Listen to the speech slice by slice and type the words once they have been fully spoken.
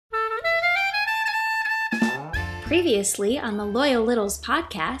Previously on the Loyal Littles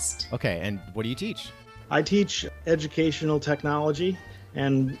podcast. Okay, and what do you teach? I teach educational technology,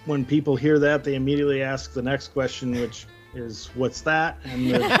 and when people hear that, they immediately ask the next question, which is, what's that? And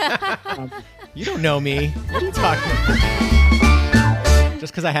you don't know me. What are you talking about?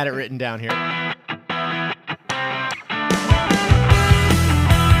 Just because I had it written down here.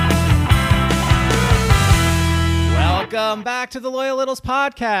 Welcome back to the Loyal Littles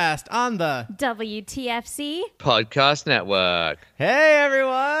podcast on the WTFC Podcast Network. Hey,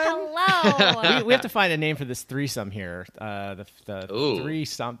 everyone. Hello. we have to find a name for this threesome here. The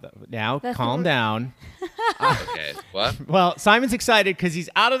threesome. Now, calm down. Okay, what? Well, Simon's excited because he's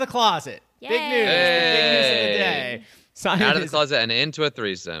out of the closet. Yay. Big news. The big news of the day. Simon Out of the closet and into a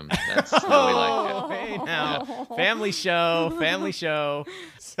threesome. That's how we like it. Hey now, family show.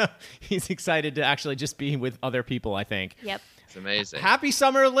 So he's excited to actually just be with other people, I think. Yep. It's amazing. Happy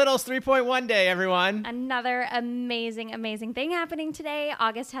Summer Littles 3.1 day, everyone. Another amazing thing happening today.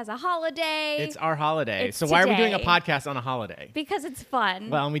 August has a holiday. It's our holiday. It's so why are we doing a today. podcast on a holiday? Because it's fun.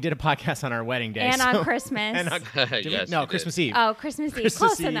 Well, and we did a podcast on our wedding day. And on Christmas. And on, Yes, no, you Christmas did. Eve. Oh, Christmas Eve. Christmas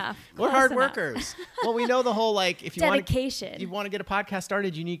Close Eve. enough. We're Close hard enough. workers. Well, we know the whole, like, if you want Dedication. to get a podcast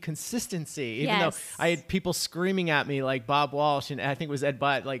started, you need consistency. Even Yes. though I had people screaming at me, like Bob Walsh, and I think it was Ed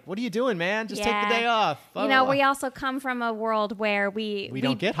Butt, like, what are you doing, man? Just take the day off. Blah, You blah, know, blah. we also come from a world where we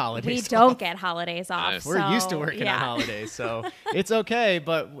don't get holidays We off. don't get holidays off. Nice. We're used to working yeah. on holidays, so it's okay.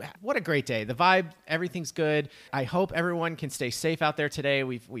 But what a great day! The vibe, everything's good. I hope everyone can stay safe out there today.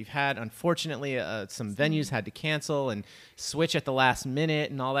 We've had, unfortunately, some venues had to cancel and switch at the last minute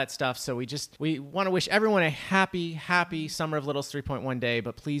and all that stuff. So we want to wish everyone a happy Summer of Littles 3.1 day.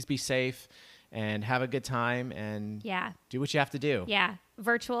 But please be safe and have a good time and do what you have to do. Yeah.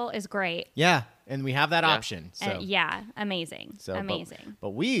 Virtual is great. Yeah, and we have that option. So. Amazing. So, amazing.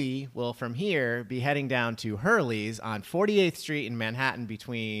 But we will, from here, be heading down to Hurley's on 48th Street in Manhattan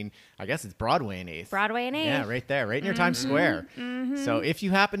between, I guess it's Broadway and 8th. Broadway and 8th. Yeah, right there, right near Times Square. So if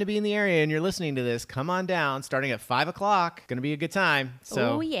you happen to be in the area and you're listening to this, come on down, starting at 5 o'clock. Going to be a good time.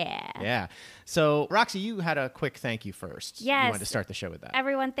 So, oh, yeah. Yeah. So, Roxy, you had a quick thank you first. Yes. You wanted to start the show with that.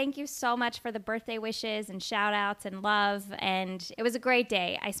 Everyone, thank you so much for the birthday wishes and shout outs and love. And it was a great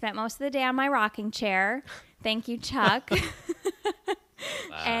day. I spent most of the day on my rocking chair. Thank you, Chuck.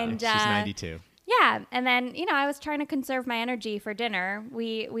 And She's 92. yeah. And then, I was trying to conserve my energy for dinner.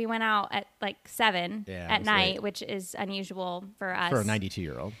 We went out at like 7 at night, late. which is unusual for us. For a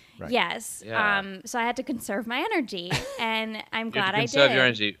 92-year-old. Right. Yes. Yeah. So I had to conserve my energy, and I'm You glad have to I conserve did. your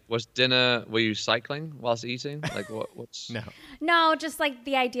energy. Were you cycling whilst eating? Like what's No. No, just like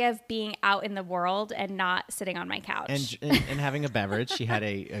the idea of being out in the world and not sitting on my couch. And having a beverage. She had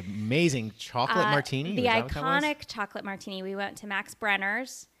a amazing chocolate martini. The Was that what that was? iconic chocolate martini. We went to Max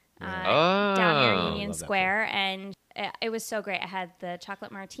Brenner's Oh. down near Love Union that Square, and it was so great. I had the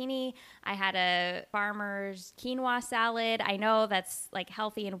chocolate martini. I had a farmer's quinoa salad. I know that's like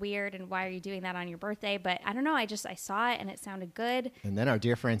healthy and weird, and why are you doing that on your birthday? But I don't know. I saw it, and it sounded good. And then our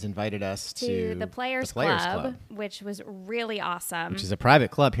dear friends invited us To the Players Club, which was really awesome. which is a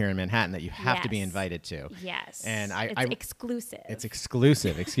private club here in Manhattan that you have to be Yes. invited to. Yes. And it's exclusive. It's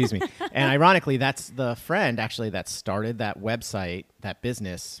exclusive, excuse me. And ironically, that's the friend actually that started that website, that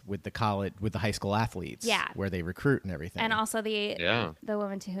business with the high school athletes. Yeah. Where they recruit and everything. And also the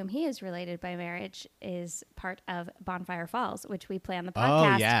woman to whom he is related by marriage is part of Bonfire Falls, which we play on the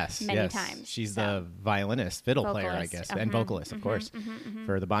podcast many times. She's the violinist, fiddle player, I Vocalist. guess, and vocalist, of course,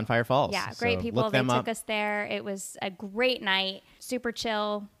 for the Bonfire Falls. Yeah, great So people. look They them took up. us there. It was a great night, super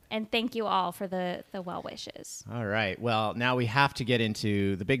chill. And thank you all for the well wishes. All right. Well, now we have to get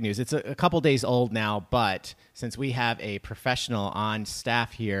into the big news. It's a couple days old now, but since we have a professional on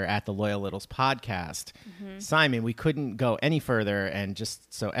staff here at the Loyal Littles podcast, Simon, we couldn't go any further. And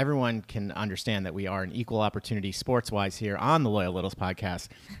just so everyone can understand that we are an equal opportunity sports-wise here on the Loyal Littles podcast.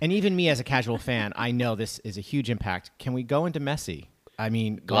 And even me as a casual fan, I know this is a huge impact. Can we go into Messi? I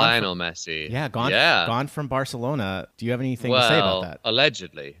mean, Lionel Messi? Yeah, gone from Barcelona. Do you have anything to say about that?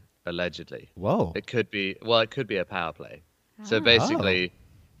 Allegedly. Whoa. It could be a power play. So basically,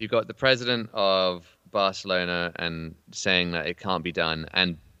 you've got the president of Barcelona and saying that it can't be done,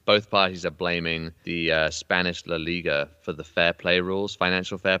 and both parties are blaming the Spanish La Liga for the fair play rules,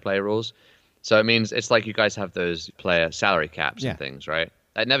 financial fair play rules. So it means it's like you guys have those player salary caps and things, right?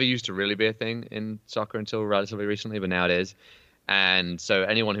 That never used to really be a thing in soccer until relatively recently, but now it is. And so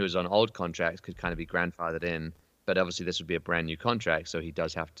anyone who was on old contracts could kind of be grandfathered in. But obviously, this would be a brand new contract, so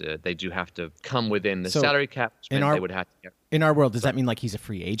they do have to come within the salary cap. They would have to in our world, does that mean like he's a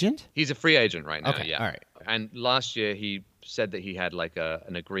free agent? He's a free agent right now. Okay, Yeah. all right. And last year he said that he had like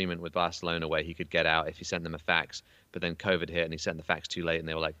an agreement with Barcelona where he could get out if he sent them a fax, but then COVID hit and he sent the fax too late and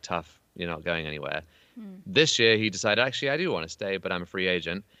they were like, tough, you're not going anywhere. This year he decided, actually, I do want to stay, but I'm a free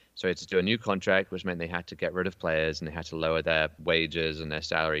agent. So he had to do a new contract, which meant they had to get rid of players and they had to lower their wages and their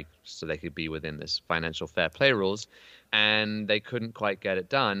salary so they could be within this financial fair play rules. And they couldn't quite get it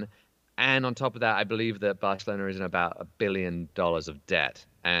done. And on top of that, I believe that Barcelona is in about $1 billion of debt.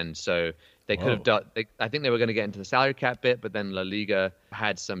 And so they could have done, I think they were going to get into the salary cap bit, but then La Liga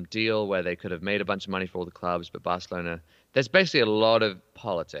had some deal where they could have made a bunch of money for all the clubs, but Barcelona, there's basically a lot of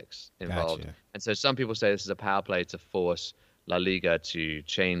politics involved. Gotcha. And so some people say this is a power play to force La Liga to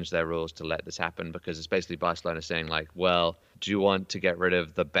change their rules to let this happen, because it's basically Barcelona saying like, well, do you want to get rid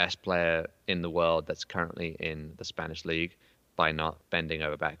of the best player in the world that's currently in the Spanish league by not bending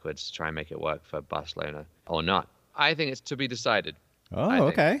over backwards to try and make it work for Barcelona or not? I think it's to be decided. Oh,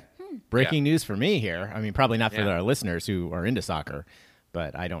 okay. Breaking news for me here. I mean, probably not for our listeners who are into soccer,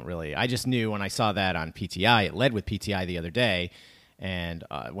 but I just knew when I saw that on PTI, it led with PTI the other day, and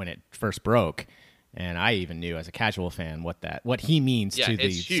when it first broke. And I even knew as a casual fan what he means to the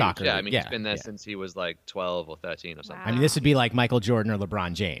huge. soccer. Yeah, I mean, he's been there since he was like 12 or 13 or something. Wow. I mean, this would be like Michael Jordan or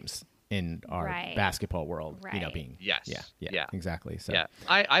LeBron James in our basketball world, being. Yes. Yeah, exactly. So. Yeah,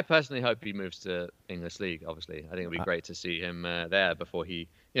 I personally hope he moves to English League, obviously. I think it would be great to see him there before he,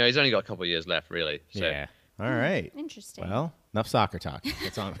 he's only got a couple of years left, really. So. Yeah. All right. Interesting. Well, enough soccer talk.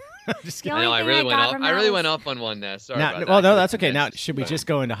 It's on. Just kidding. The only I thing really I went got off. from I that really was- went off on one there. Sorry Now, about that. well, no, that's okay. Now, should we just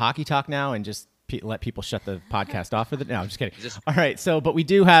go into hockey talk now and just let people shut the podcast off for the? No, I'm just kidding. All right. So, but we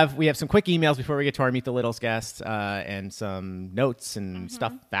have some quick emails before we get to our Meet the Littles guests, and some notes and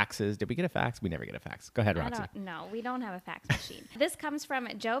stuff. Faxes. Did we get a fax? We never get a fax. Go ahead, Roxy. No, we don't have a fax machine. This comes from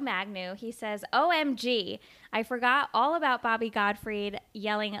Joe Magnu. He says, OMG, I forgot all about Bobby Gottfried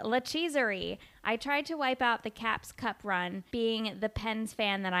yelling La Cheesery. I tried to wipe out the Caps Cup run, being the Pens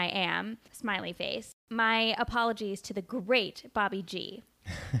fan that I am. Smiley face. My apologies to the great Bobby G.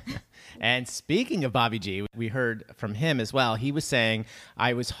 And speaking of Bobby G, we heard from him as well. He was saying,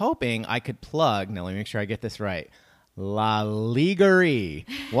 I was hoping I could plug, now let me make sure I get this right, La Ligerie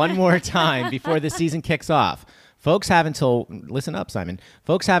one more time before the season kicks off. Folks have until, listen up, Simon.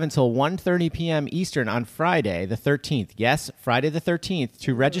 Folks have until 1:30 p.m. Eastern on Friday the 13th. Yes, Friday the 13th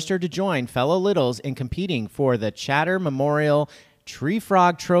to register to join fellow Littles in competing for the Chatter Memorial Tree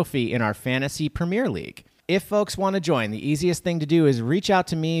Frog Trophy in our Fantasy Premier League. If folks want to join, the easiest thing to do is reach out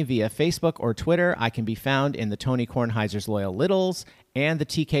to me via Facebook or Twitter. I can be found in the Tony Kornheiser's Loyal Littles and the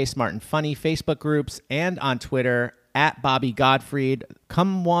TK Smart and Funny Facebook groups, and on Twitter at Bobby Gottfried.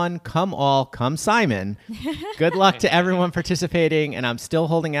 Come one, come all, come Simon. Good luck to everyone participating, and I'm still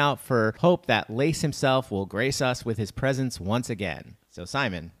holding out for hope that Lace himself will grace us with his presence once again. So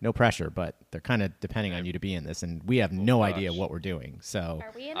Simon, no pressure, but they're kind of depending on you to be in this, and we have no idea what we're doing. So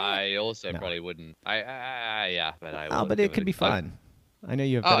Are we in it? I also probably wouldn't. Yeah, but I. but it could be fun. I know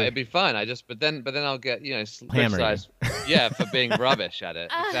you have. Oh, better- it'd be fun. But then I'll get Hammered. criticized. Yeah, for being rubbish at it.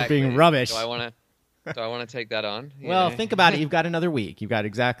 Exactly. Being rubbish. Do I want to take that on? Well, think about it. You've got another week. You've got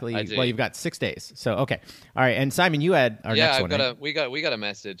you've got 6 days. So, okay. All right. And Simon, you had our next one. Yeah, we got a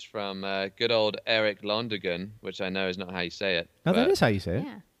message from good old Eric Londigan, which I know is not how you say it. No, that but- is how you say it.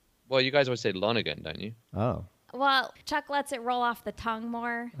 Yeah. Well, you guys always say Lonigan, don't you? Oh. Well, Chuck lets it roll off the tongue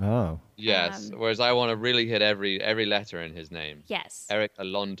more. Oh. Yes. Whereas I want to really hit every letter in his name. Yes. Eric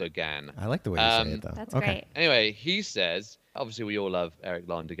Londigan. I like the way you say it, though. That's okay. great. Anyway, he says, obviously we all love Eric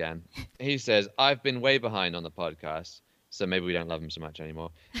Londigan. He says, I've been way behind on the podcast, so maybe we don't love him so much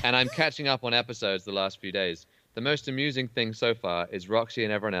anymore. And I'm catching up on episodes the last few days. The most amusing thing so far is Roxy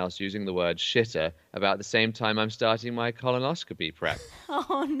and everyone else using the word shitter about the same time I'm starting my colonoscopy prep.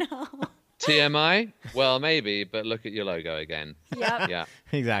 Oh, no. TMI? Well, maybe, but look at your logo again. Yep. Yeah.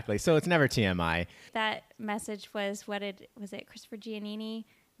 Exactly. So it's never TMI. That message was, was it Christopher Giannini?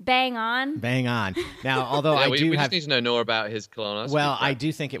 Bang on. Bang on. Now, although Yeah, I we do just have... need to know more about his colonoscopy. Well, prep, I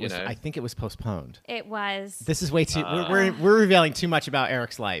do think it was... you know? I think it was postponed. It was. This is way too... we're revealing too much about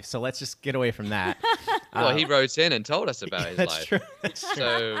Eric's life, so let's just get away from that. Well, he wrote in and told us about his That's life. true.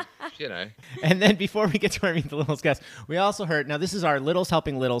 So, And then before we get to our Meet the Littles guest, we also heard, now this is our Littles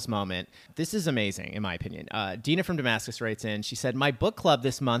Helping Littles moment. This is amazing, in my opinion. Dina from Damascus writes in, she said, my book club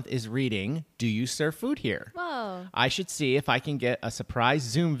this month is reading Do You Serve Food Here? Whoa. I should see if I can get a surprise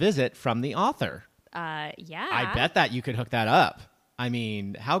Zoom visit from the author. Yeah. I bet that you could hook that up. I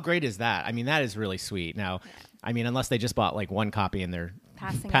mean, how great is that? I mean, that is really sweet. Now, I mean, unless they just bought like one copy and they're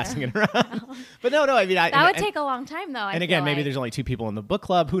passing it around. But no, I mean, that would take a long time, though. And again, maybe there's only 2 people in the book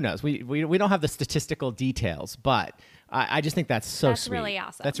club. Who knows? We don't have the statistical details, but I just think that's so That's sweet. really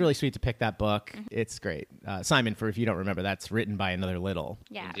awesome. That's really sweet to pick that book. It's great. Simon, for if you don't remember, that's written by another Little.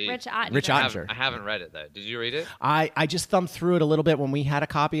 Yeah, Indeed. Rich Ottinger. Rich Ottinger. I haven't read it though. Did you read it? I just thumbed through it a little bit when we had a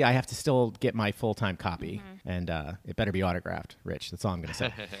copy. I have to still get my full-time copy, and it better be autographed, Rich. That's all I'm going to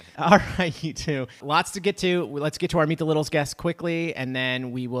say. All right, you two. Lots to get to. Let's get to our Meet the Littles guests quickly, and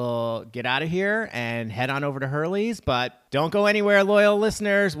then we will get out of here and head on over to Hurley's. But don't go anywhere, loyal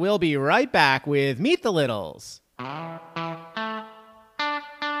listeners. We'll be right back with Meet the Littles.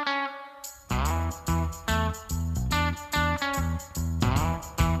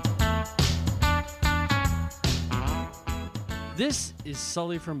 This is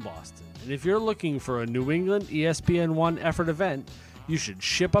Sully from Boston, and if you're looking for a New England ESPN1 effort event, you should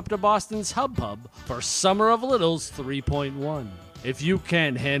ship up to Boston's Hub Pub for Summer of Littles 3.1. If you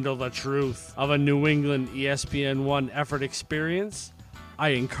can't handle the truth of a New England ESPN1 effort experience, I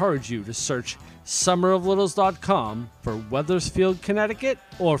encourage you to search summeroflittles.com for Wethersfield, Connecticut,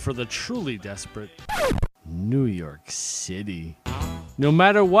 or for the truly desperate, New York City. No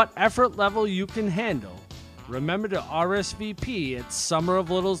matter what effort level you can handle, remember to RSVP at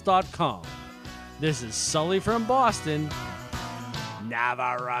summeroflittles.com. This is Sully from Boston.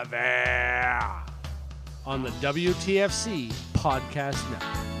 Navarre on the WTFC Podcast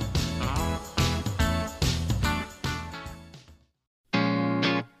Network.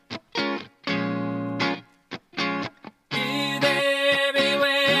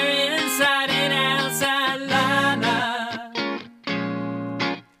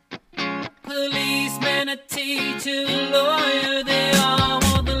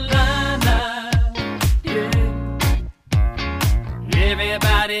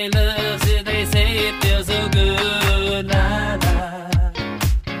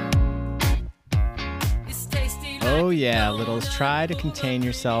 Oh yeah, Littles, try to contain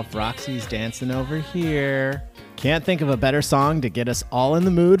yourself. Roxy's dancing over here. Can't think of a better song to get us all in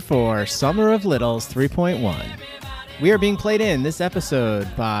the mood for Summer of Littles 3.1. We are being played in this episode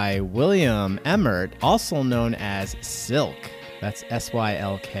by William Emmert, also known as Silk. That's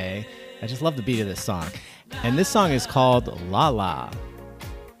S-Y-L-K. I just love the beat of this song. And this song is called La La.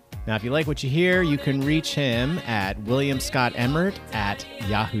 Now, if you like what you hear, you can reach him at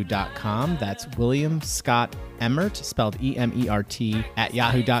williamscottemmert@yahoo.com. That's William Scott Emmert, spelled E-M-E-R-T,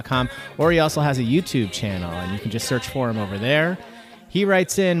 @yahoo.com. Or he also has a YouTube channel, and you can just search for him over there. He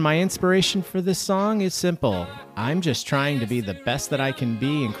writes in, my inspiration for this song is simple. I'm just trying to be the best that I can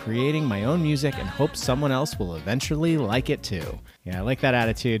be in creating my own music and hope someone else will eventually like it too. Yeah, I like that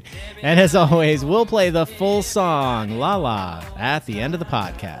attitude. And as always, we'll play the full song, La La, at the end of the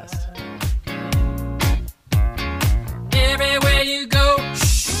podcast. Everywhere you go,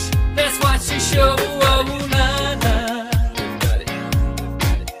 shh, that's what you show. Oh, la, la.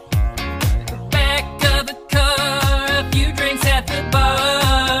 Back of the car, a few drinks at the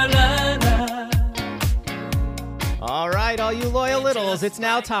bar. La, la. All right, all you loyal Littles, it's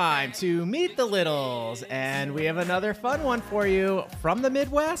now time to meet the Littles. And we have another fun one for you from the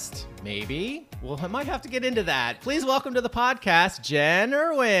Midwest. Maybe. Well, I might have to get into that. Please welcome to the podcast, Jen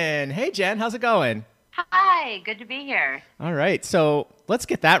Irwin. Hey, Jen, how's it going? Hi, good to be here. All right, so let's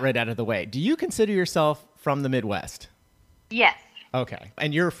get that right out of the way. Do you consider yourself from the Midwest? Yes. Okay.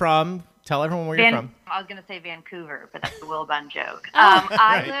 And you're from, tell everyone where you're from. I was going to say Vancouver, but that's a Wilbon joke.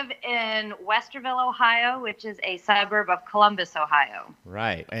 I live in Westerville, Ohio, which is a suburb of Columbus, Ohio.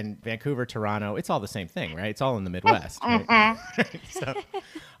 Right. And Vancouver, Toronto, it's all the same thing, right? It's all in the Midwest. Right? So,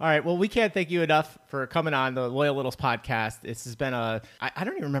 all right. Well, we can't thank you enough for coming on the Loyal Littles podcast. This has been I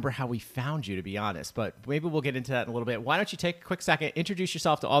don't even remember how we found you, to be honest, but maybe we'll get into that in a little bit. Why don't you take a quick second, introduce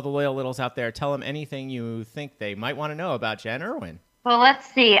yourself to all the Loyal Littles out there, tell them anything you think they might want to know about Jen Irwin. Well,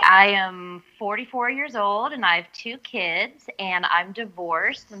 let's see. I am 44 years old, and I have 2 kids, and I'm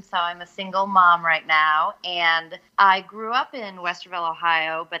divorced, and so I'm a single mom right now. And I grew up in Westerville,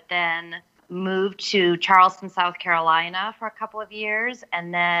 Ohio, but then moved to Charleston, South Carolina for a couple of years,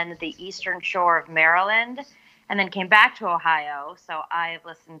 and then the Eastern Shore of Maryland, and then came back to Ohio. So I've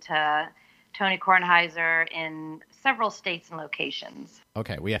listened to Tony Kornheiser in several states and locations.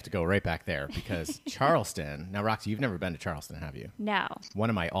 Okay, we have to go right back there because Charleston. Now, Roxy, you've never been to Charleston, have you? No. One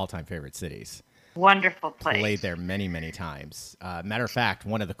of my all-time favorite cities. Wonderful place. Played there many, many times. Matter of fact,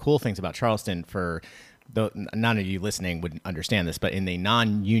 one of the cool things about Charleston, for none of you listening would understand this, but in the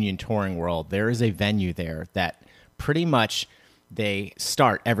non-union touring world, there is a venue there that pretty much they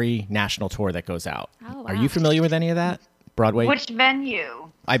start every national tour that goes out. Oh, wow. Are you familiar with any of that? Broadway? Which venue?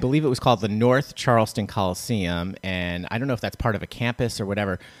 I believe it was called the North Charleston Coliseum, and I don't know if that's part of a campus or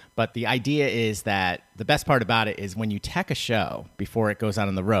whatever, but the idea is that the best part about it is when you tech a show before it goes out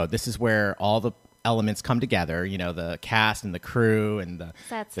on the road, this is where all the elements come together, the cast and the crew and the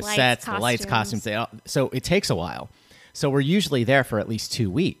Sets, the lights, costumes. So it takes a while. So we're usually there for at least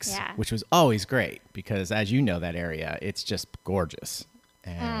 2 weeks, which was always great because, as you know, that area, it's just gorgeous.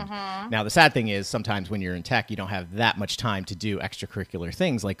 And now the sad thing is sometimes when you're in tech, you don't have that much time to do extracurricular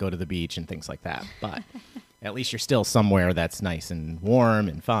things like go to the beach and things like that. But at least you're still somewhere that's nice and warm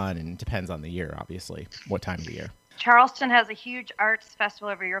and fun, and it depends on the year, obviously, what time of the year. Charleston has a huge arts festival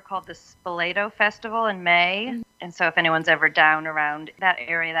every year called the Spoleto Festival in May. And so if anyone's ever down around that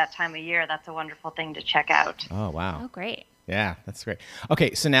area that time of year, that's a wonderful thing to check out. Oh, wow. Oh, great. Yeah, that's great.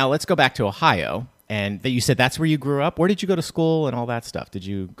 Okay, so now let's go back to Ohio. And you said that's where you grew up. Where did you go to school and all that stuff? Did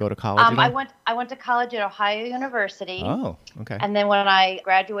you go to college? I went to college at Ohio University. Oh, okay. And then when I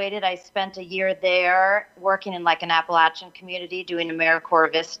graduated, I spent a year there working in like an Appalachian community doing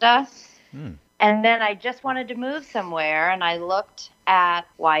AmeriCorps Vista. And then I just wanted to move somewhere, and I looked at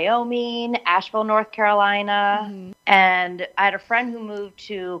Wyoming, Asheville, North Carolina, and I had a friend who moved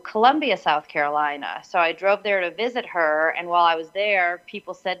to Columbia, South Carolina. So I drove there to visit her, and while I was there,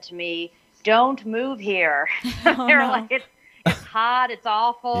 people said to me, "Don't move here." They're like, it's hot, it's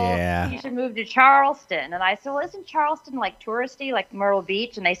awful. Yeah. You should move to Charleston. And I said, well, isn't Charleston like touristy, like Myrtle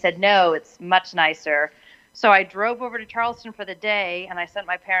Beach? And they said, no, it's much nicer. So I drove over to Charleston for the day, and I sent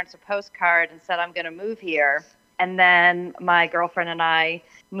my parents a postcard and said, I'm going to move here. And then my girlfriend and I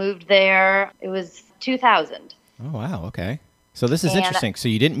moved there. It was 2000. Oh, wow. Okay. So this is interesting. So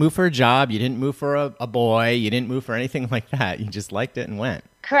you didn't move for a job. You didn't move for a boy. You didn't move for anything like that. You just liked it and went.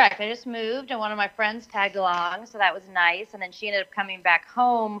 Correct. I just moved, and one of my friends tagged along, so that was nice. And then she ended up coming back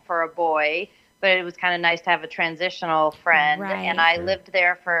home for a boy, but it was kind of nice to have a transitional friend. Right. And I lived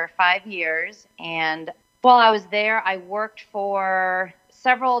there for 5 years. And while I was there, I worked for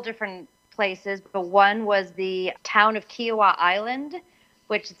several different places, but one was the town of Kiowa Island,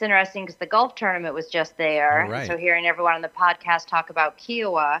 which is interesting because the golf tournament was just there. Oh, right. So hearing everyone on the podcast talk about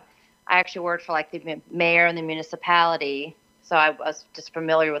Kiowa, I actually worked for like the mayor and the municipality. So I was just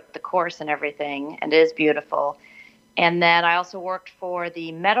familiar with the course and everything, and it is beautiful. And then I also worked for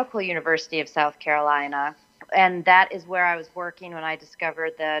the Medical University of South Carolina, and that is where I was working when I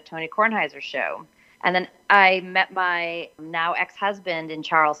discovered the Tony Kornheiser show. And then I met my now ex-husband in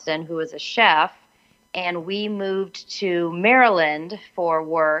Charleston, who was a chef, and we moved to Maryland for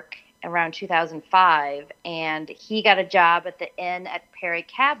work around 2005, and he got a job at the inn at Perry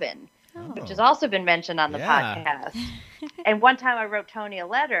Cabin, which has also been mentioned on the podcast. And one time I wrote Tony a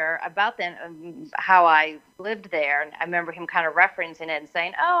letter about how I lived there, and I remember him kind of referencing it and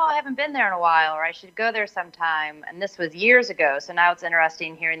saying, oh, I haven't been there in a while, or I should go there sometime. And this was years ago, so now it's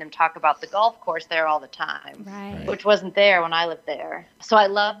interesting hearing them talk about the golf course there all the time, which wasn't there when I lived there. So I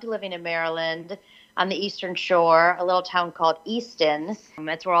loved living in Maryland on the Eastern Shore, a little town called Easton.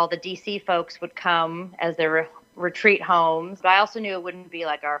 It's where all the D.C. folks would come as their retreat homes. But I also knew it wouldn't be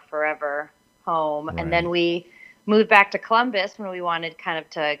like our forever home. Right. And then we moved back to Columbus when we wanted kind of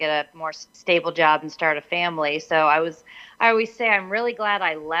to get a more stable job and start a family. So I always say I'm really glad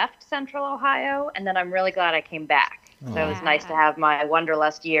I left Central Ohio, and then I'm really glad I came back. So it was nice to have my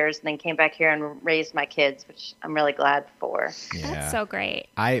wanderlust years and then came back here and raised my kids, which I'm really glad for. Yeah. That's so great.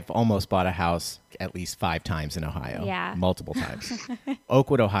 I've almost bought a house at least 5 times in Ohio. Yeah. Multiple times.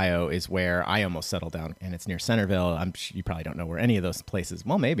 Oakwood, Ohio is where I almost settled down, and it's near Centerville. You probably don't know where any of those places.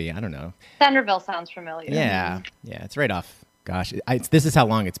 Well, maybe. I don't know. Centerville sounds familiar. Yeah. Yeah. It's right off. Gosh, this is how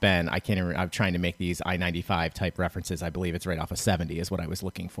long it's been. I can't even, I'm trying to make these I-95 type references. I believe it's right off of 70 is what I was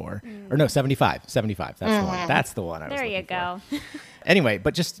looking for. Or no, 75. 75. That's the one. That's the one I was looking for. There you go. Anyway,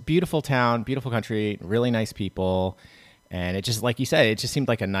 but just beautiful town, beautiful country, really nice people. And it just, like you said, it just seemed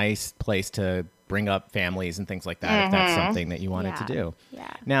like a nice place to bring up families and things like that if that's something that you wanted to do.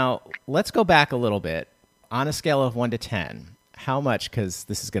 Yeah. Now, let's go back a little bit. On a scale of 1 to 10, how much, because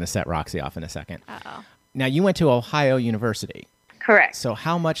this is going to set Roxy off in a second. Uh-oh. Now, you went to Ohio University. Correct. So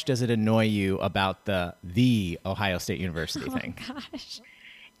how much does it annoy you about the Ohio State University thing? Oh, gosh.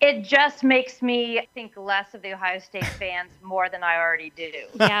 It just makes me think less of the Ohio State fans more than I already do.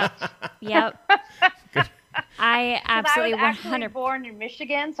 Yep. I absolutely 100%. I was actually born in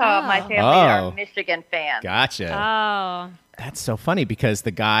Michigan, so my family are Michigan fans. Gotcha. Oh. That's so funny because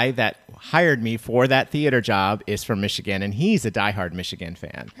the guy that hired me for that theater job is from Michigan, and he's a diehard Michigan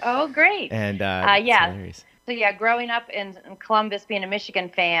fan. Oh, great. And hilarious. So growing up in Columbus, being a Michigan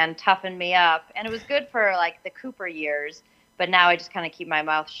fan toughened me up, and it was good for like the Cooper years. But now I just kind of keep my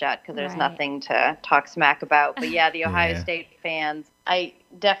mouth shut because there's nothing to talk smack about. But the Ohio State fans, I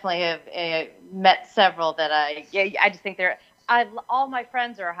definitely have met several that I just think all my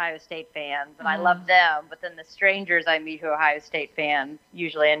friends are Ohio State fans, and I love them. But then the strangers I meet who are Ohio State fans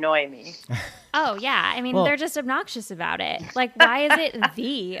usually annoy me. Oh yeah, I mean Well- they're just obnoxious about it. Like, why is it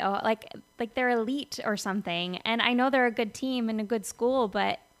the? Oh, like they're elite or something. And I know they're a good team and a good school,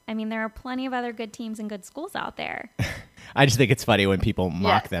 but I mean there are plenty of other good teams and good schools out there. I just think it's funny when people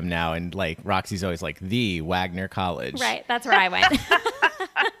mock Yes. them now, and like Roxy's always like the Wagner College. Right, that's where I went.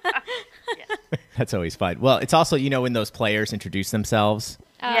 That's always fun. Well, it's also, when those players introduce themselves,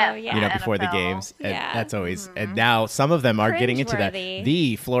 Oh Yes. yeah. before the NFL. games. And Yeah. that's always, and now some of them are getting into that. Cringeworthy.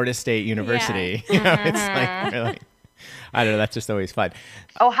 The Florida State University. It's like, really, I don't know. That's just always fun.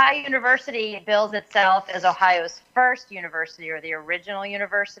 Ohio University bills itself as Ohio's first university, or the original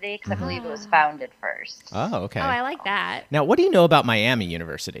university, because I believe it was founded first. Oh, okay. Oh, I like that. Now, what do you know about Miami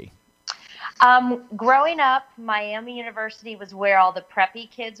University? Growing up, Miami University was where all the preppy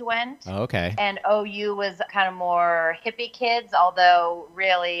kids went. Oh, okay. And OU was kind of more hippie kids, although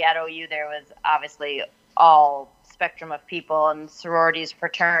really at OU there was obviously all spectrum of people and sororities,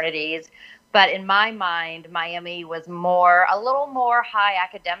 fraternities. But in my mind, Miami was a little more high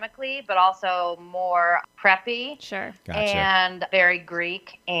academically, but also more preppy. Sure. Gotcha. And very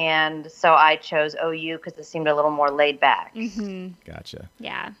Greek. And so I chose OU because it seemed a little more laid back. Gotcha.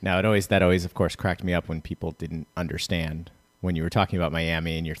 Yeah. Now, that always, of course, cracked me up when people didn't understand when you were talking about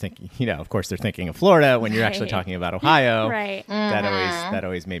Miami and you're thinking, of course, they're thinking of Florida when you're actually Right. talking about Ohio. Right. That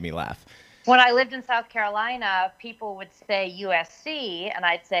always made me laugh. When I lived in South Carolina, people would say USC, and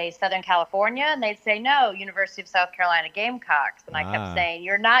I'd say Southern California, and they'd say, no, University of South Carolina Gamecocks. And I Ah. kept saying,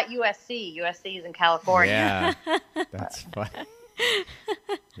 you're not USC. USC is in California. Yeah, that's funny.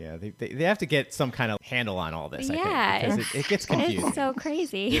 Yeah, they have to get some kind of handle on all this, I Yeah, think, because it gets confusing. It's so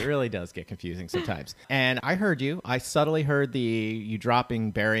crazy. It really does get confusing sometimes. And I heard you. I subtly heard you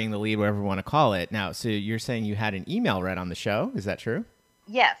burying the lead, whatever you want to call it. Now, so you're saying you had an email read on the show. Is that true?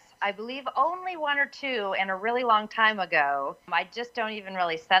 Yes, I believe only one or two, and a really long time ago. I just don't even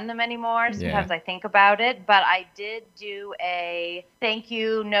really send them anymore. Sometimes I think about it, but I did do a thank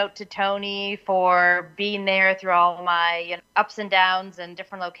you note to Tony for being there through all my ups and downs and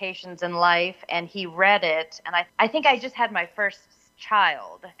different locations in life, and he read it, and I think I just had my first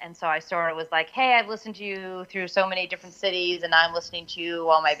child, and so I sort of was like, hey, I've listened to you through so many different cities, and I'm listening to you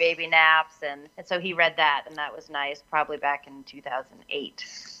while my baby naps, and so he read that, and that was nice, probably back in 2008.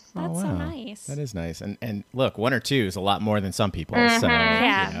 That's so nice. That is nice. And look, one or two is a lot more than some people. So,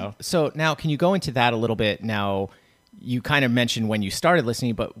 Yeah. So now, can you go into that a little bit? Now, you kind of mentioned when you started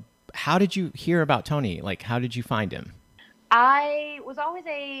listening, but how did you hear about Tony? Like, how did you find him? I was always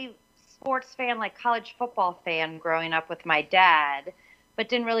a sports fan, like college football fan growing up with my dad, but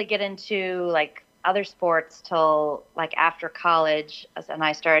didn't really get into like other sports till like after college, and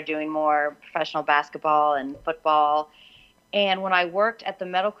I started doing more professional basketball and football. And when I worked at the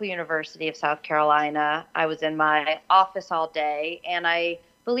Medical University of South Carolina, I was in my office all day, and I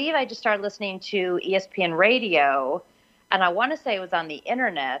believe I just started listening to ESPN radio, and I want to say it was on the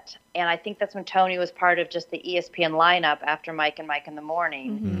internet, and I think that's when Tony was part of just the ESPN lineup after Mike and Mike in the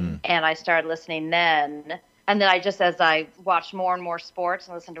Morning, and I started listening then. And then I just, as I watched more and more sports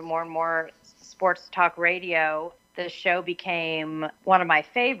and listened to more and more sports talk radio, the show became one of my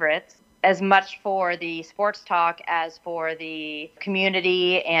favorites, as much for the sports talk as for the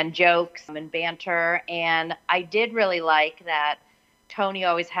community and jokes and banter. And I did really like that Tony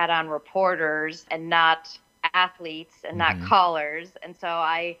always had on reporters and not athletes and not callers. And so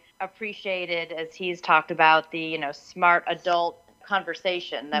I appreciated, as he's talked about, the smart adult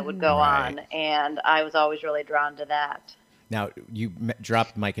conversation that would go on. And I was always really drawn to that. Now, you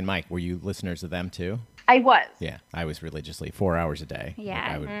dropped Mike and Mike. Were you listeners of them too? I was. Yeah, I was religiously 4 hours a day. Yeah.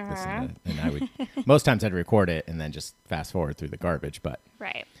 Like, I would listen to, and I would, most times I'd record it and then just fast forward through the garbage. But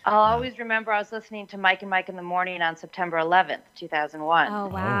Right. I'll always remember I was listening to Mike and Mike in the Morning on September 11th, 2001. Oh, wow. Oh,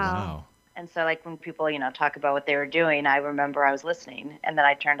 wow. And so, like, when people, talk about what they were doing, I remember I was listening, and then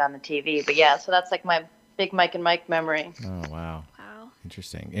I turned on the TV. But yeah, so that's like my big Mike and Mike memory. Oh, wow. Wow.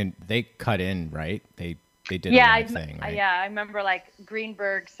 Interesting. And they cut in, right? They did Yeah, a live thing, right? I remember like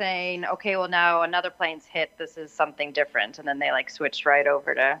Greenberg saying, "Okay, well now another plane's hit. This is something different," and then they like switched right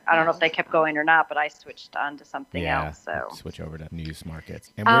over to. I don't know if they kept going or not, but I switched on to something else. So switch over to news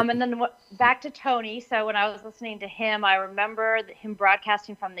markets. and then back to Tony. So when I was listening to him, I remember him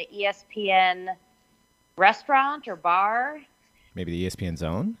broadcasting from the ESPN restaurant or bar. maybe the ESPN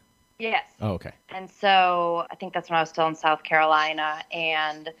Zone. Yes. Oh, okay. And so I think that's when I was still in South Carolina.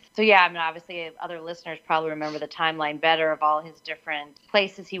 And so, yeah, I mean, obviously other listeners probably remember the timeline better of all his different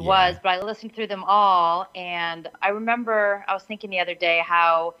places he was, but I listened through them all. And I remember I was thinking the other day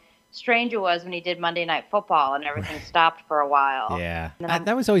how strange it was when he did Monday Night Football and everything stopped for a while. Yeah. And then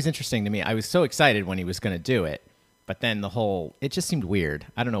That was always interesting to me. I was so excited when he was going to do it. But then it just seemed weird.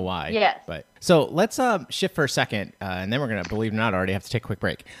 I don't know why. Yes. But so let's shift for a second, and then we're going to, believe it or not, already have to take a quick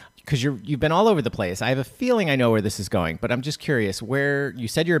break. Because you've been all over the place. I have a feeling I know where this is going, but I'm just curious, where you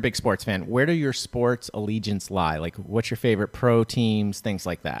said you're a big sports fan. Where do your sports allegiance lie? Like, what's your favorite pro teams, things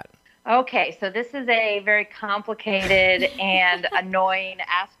like that? Okay, so this is a very complicated and annoying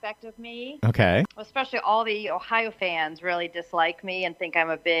aspect of me. Okay. Especially all the Ohio fans really dislike me and think I'm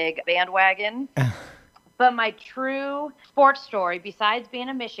a big bandwagon. But my true sports story, besides being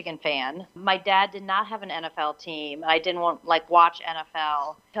a Michigan fan, my dad did not have an NFL team. I didn't watch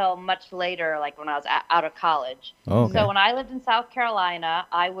NFL till much later, like when I was out of college. Oh, okay. So when I lived in South Carolina,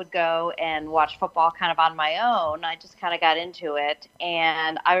 I would go and watch football kind of on my own. I just kind of got into it.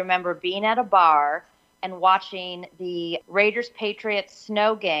 And I remember being at a bar and watching the Raiders-Patriots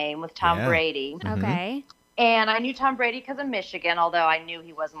snow game with Tom Brady. Mm-hmm. Okay. And I knew Tom Brady because of Michigan, although I knew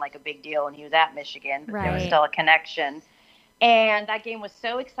he wasn't like a big deal when he was at Michigan, but there was Right. still a connection. And that game was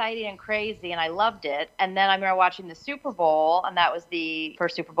so exciting and crazy, and I loved it. And then I remember watching the Super Bowl, and that was the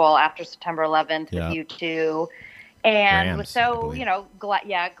first Super Bowl after September 11th with U2. And Rams, was I so, believe.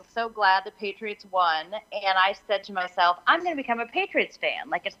 so glad the Patriots won. And I said to myself, I'm going to become a Patriots fan.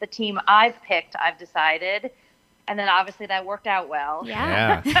 Like, it's the team I've picked, I've decided. And then obviously that worked out well.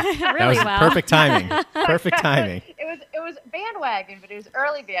 Yeah. That Really was well. perfect timing. Perfect timing. It was bandwagon, but it was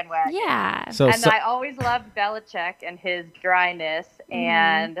early bandwagon. Yeah. So, And I always loved Belichick and his dryness,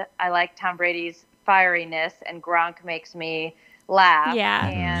 and I like Tom Brady's fieriness, and Gronk makes me laugh. Yeah.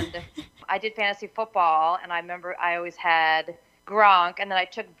 And I did fantasy football, and I remember I always had Gronk, and then I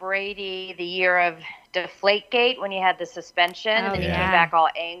took Brady the year of Deflategate when he had the suspension, and then he yeah. came back all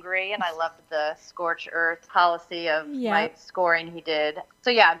angry, and I loved the scorched earth policy of my scoring he did. So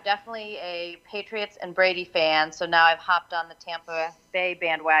yeah, I'm definitely a Patriots and Brady fan, so now I've hopped on the Tampa Bay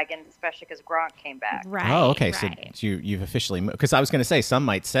bandwagon, especially because Gronk came back. Right. Oh, okay. Right. So you've officially moved. Because I was going to say, some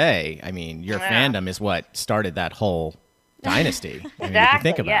might say, I mean, your fandom is what started that whole dynasty. I mean, if you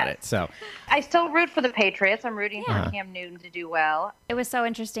think about it. So I still root for the Patriots. I'm rooting for Cam Newton to do well. It was so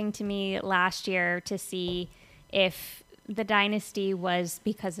interesting to me last year to see if the dynasty was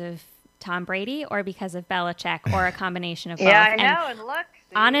because of Tom Brady or because of Belichick or a combination of both. Yeah, I know. And look,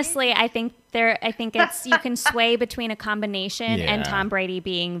 see? Honestly, I think it's you can sway between a combination and Tom Brady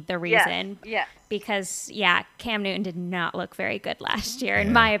being the reason. Yes. Because Cam Newton did not look very good last year,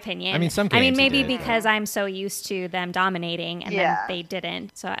 in my opinion. I mean, some games he maybe did. because I'm so used to them dominating, and then they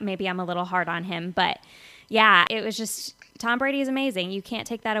didn't. So maybe I'm a little hard on him. But yeah, it was just Tom Brady is amazing. You can't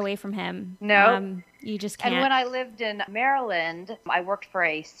take that away from him. No, you just can't. And when I lived in Maryland, I worked for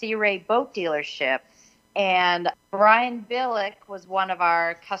a Sea Ray boat dealership. And Brian Billick was one of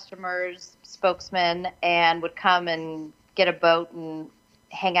our customers, spokesman, and would come and get a boat and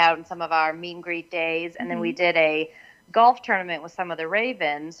hang out in some of our meet and greet days. And then we did a golf tournament with some of the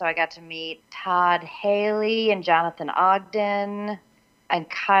Ravens. So I got to meet Todd Haley and Jonathan Ogden and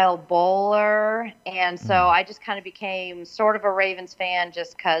Kyle Bowler. And so I just kind of became sort of a Ravens fan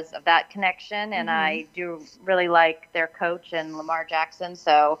just because of that connection. And I do really like their coach and Lamar Jackson.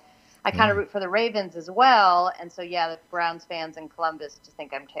 So I kind of root for the Ravens as well. And so, the Browns fans in Columbus just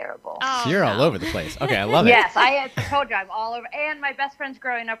think I'm terrible. Oh, so you're all over the place. Okay, I love it. Yes, I told you I'm all over. And my best friends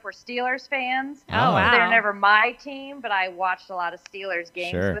growing up were Steelers fans. Oh, wow. They were never my team, but I watched a lot of Steelers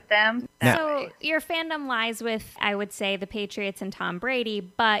games with them. So your fandom lies with, I would say, the Patriots and Tom Brady,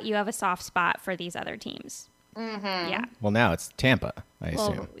 but you have a soft spot for these other teams. Mm-hmm. Yeah. Well, now it's Tampa, I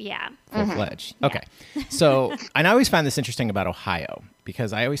assume. Well, yeah. Full-fledged. Okay. So, and I always found this interesting about Ohio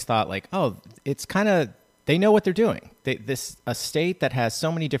because I always thought it's kind of, they know what they're doing. A state that has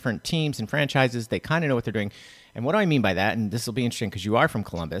so many different teams and franchises, they kind of know what they're doing. And what do I mean by that? And this will be interesting because you are from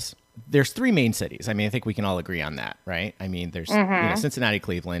Columbus. There's three main cities. I mean, I think we can all agree on that, right? I mean, there's Cincinnati,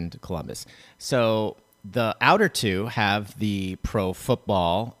 Cleveland, Columbus. So the outer two have the pro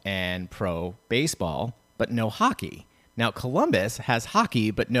football and pro baseball, but no hockey. Now, Columbus has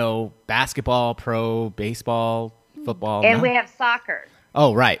hockey, but no basketball, pro baseball, football. And we have soccer.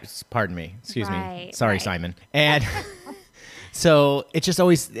 Oh, right. Pardon me. Excuse me. Sorry, Simon. And so it's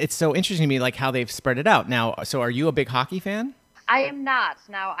so interesting to me, like how they've spread it out. Now, so are you a big hockey fan? I am not.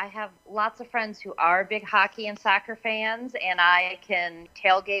 Now, I have lots of friends who are big hockey and soccer fans, and I can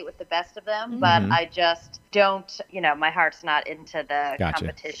tailgate with the best of them, but I just don't, my heart's not into the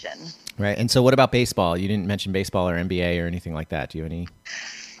competition. Right. And so what about baseball? You didn't mention baseball or NBA or anything like that. Do you have any?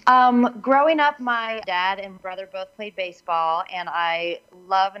 Growing up, my dad and brother both played baseball, and I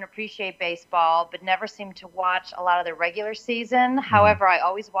love and appreciate baseball, but never seemed to watch a lot of the regular season. However, I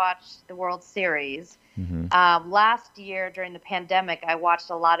always watched the World Series. Last year during the pandemic, I watched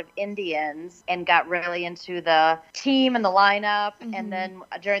a lot of Indians and got really into the team and the lineup. And then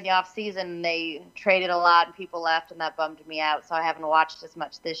during the off season, they traded a lot and people left, and that bummed me out. So I haven't watched as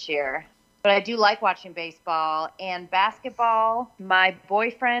much this year. But I do like watching baseball and basketball. My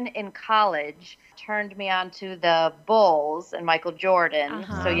boyfriend in college turned me on to the Bulls and Michael Jordan.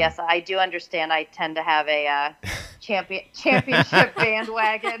 So yes, I do understand. I tend to have a championship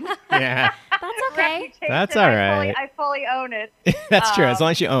bandwagon. Yeah. That's okay. That's all right. I fully own it. That's true, as long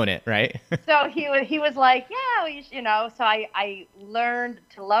as you own it, right? So he was like, yeah, you know. So I learned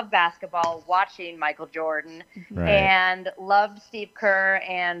to love basketball watching Michael Jordan, and loved Steve Kerr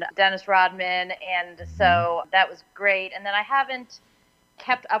and Dennis Rodman, and so that was great. And then I haven't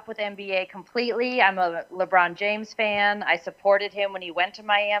kept up with NBA completely. I'm a LeBron James fan. I supported him when he went to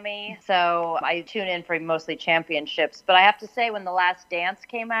Miami, so I tune in for mostly championships. But I have to say, when The Last Dance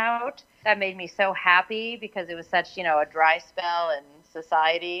came out, that made me so happy because it was such, a dry spell in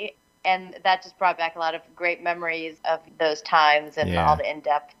society. And that just brought back a lot of great memories of those times and all the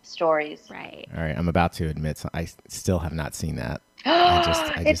in-depth stories. Right. All right, I'm about to admit, I still have not seen that.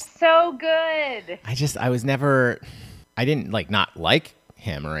 It's so good. I didn't not like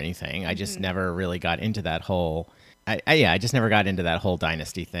him or anything. I just never really got into that whole I just never got into that whole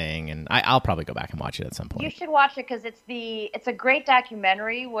dynasty thing, and I'll probably go back and watch it at some point. You should watch it because it's a great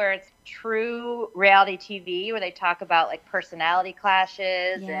documentary where it's true reality TV, where they talk about personality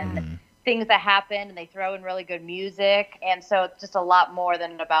clashes and things that happen, and they throw in really good music, and so it's just a lot more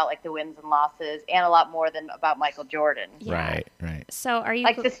than about the wins and losses, and a lot more than about Michael Jordan. Yeah. Right. So are you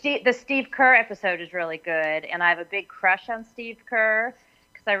the Steve Kerr episode is really good, and I have a big crush on Steve Kerr.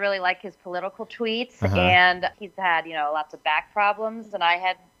 I really like his political tweets, and he's had, lots of back problems, and I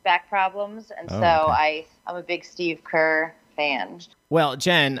had back problems, and I'm a big Steve Kerr fan. Well,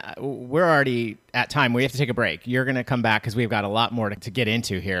 Jen, we're already at time. We have to take a break. You're going to come back because we've got a lot more to get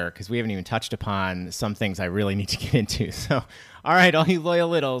into here because we haven't even touched upon some things I really need to get into. So, all right, all you loyal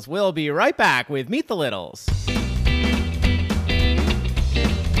littles, we'll be right back with Meet the Littles.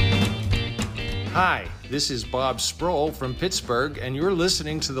 Hi, this is Bob Sproul from Pittsburgh, and you're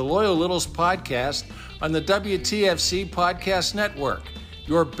listening to the Loyal Littles podcast on the WTFC Podcast Network,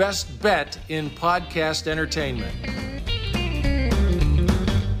 your best bet in podcast entertainment.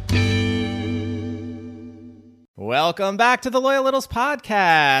 Welcome back to the Loyal Littles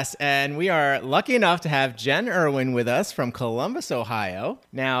podcast, and we are lucky enough to have Jen Irwin with us from Columbus, Ohio.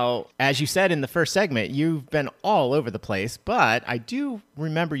 Now, as you said in the first segment, you've been all over the place, but I do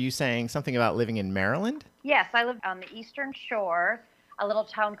remember you saying something about living in Maryland. Yes, I live on the Eastern Shore, a little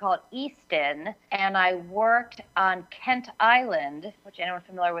town called Easton, and I worked on Kent Island, which anyone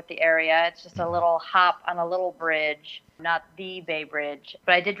familiar with the area, it's just a little hop on a little bridge, not the Bay Bridge.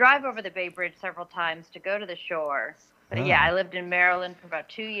 But I did drive over the Bay Bridge several times to go to the shore. But yeah, I lived in Maryland for about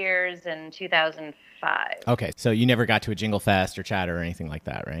 2 years in 2005. Okay, so you never got to a Jingle Fest or Chatter or anything like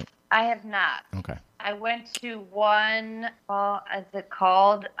that, right? I have not. Okay. I went to one, is it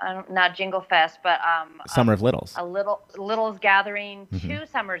called? Not Jingle Fest, but Summer of Littles. A Littles gathering 2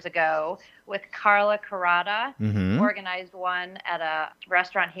 summers ago with Carla Carrata. Organized one at a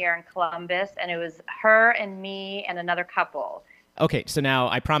restaurant here in Columbus, and it was her and me and another couple. Okay, so now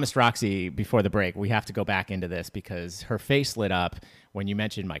I promised Roxy before the break we have to go back into this because her face lit up when you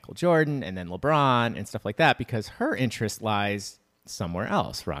mentioned Michael Jordan and then LeBron and stuff like that because her interest lies somewhere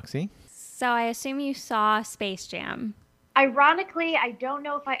else, Roxy. So I assume you saw Space Jam. Ironically, I don't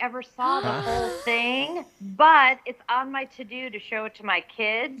know if I ever saw the whole thing, but it's on my to-do to show it to my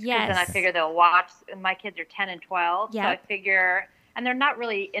kids. Yes. Then I figure they'll watch. My kids are 10 and 12, Yep. so I figure... And they're not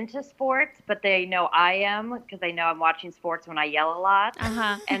really into sports, but they know I am because they know I'm watching sports when I yell a lot.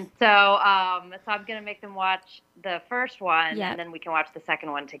 And so I'm going to make them watch the first one, and then we can watch the second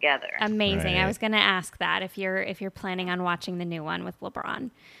one together. Amazing. Right. I was going to ask that if you're planning on watching the new one with LeBron.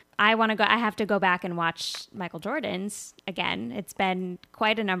 I have to go back and watch Michael Jordan's again. It's been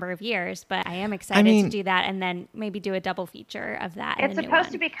quite a number of years, but I am excited to do that and then maybe do a double feature of that. It's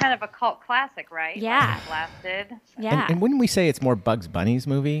supposed to be kind of a cult classic, right? Yeah. Like Blasted. Yeah. And wouldn't we say it's more Bugs Bunny's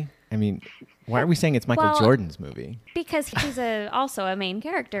movie? I mean, why are we saying it's Michael Jordan's movie? Because he's also a main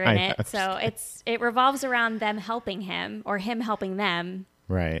character in it. So it revolves around them helping him or him helping them.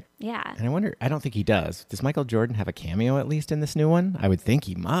 Right. Yeah. And I wonder, I don't think he does. Does Michael Jordan have a cameo at least in this new one? I would think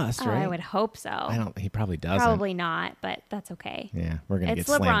he must, right? I would hope so. He probably doesn't. Probably not, but that's okay. Yeah, we're going to get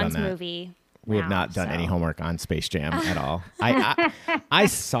slammed on that. It's LeBron's movie. We have not done any homework on Space Jam at all. I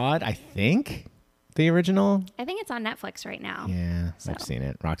saw it, I think, the original. I think it's on Netflix right now. Yeah, I've seen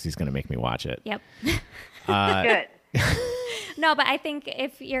it. Roxy's going to make me watch it. Yep. Good. No, but I think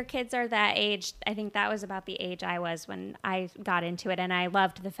if your kids are that age, I think that was about the age I was when I got into it. And I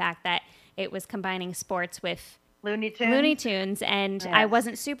loved the fact that it was combining sports with Looney Tunes. Looney Tunes. And I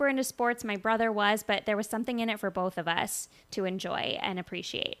wasn't super into sports. My brother was, but there was something in it for both of us to enjoy and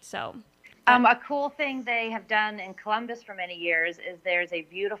appreciate. So a cool thing they have done in Columbus for many years is there's a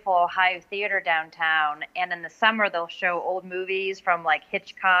beautiful Ohio theater downtown, and in the summer they'll show old movies from like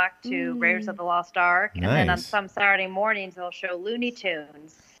Hitchcock to Raiders of the Lost Ark, and then on some Saturday mornings they'll show Looney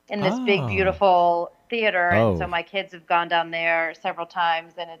Tunes in this big beautiful theater. And so my kids have gone down there several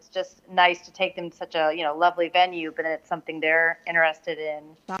times, and it's just nice to take them to such a lovely venue, but it's something they're interested in.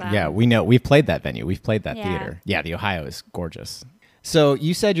 Yeah, we know. We've played that venue. We've played that theater. Yeah, the Ohio is gorgeous. So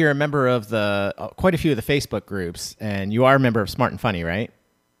you said you're a member of quite a few of the Facebook groups, and you are a member of Smart and Funny, right?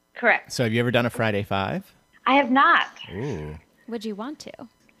 Correct. So have you ever done a Friday Five? I have not. Ooh. would you want to?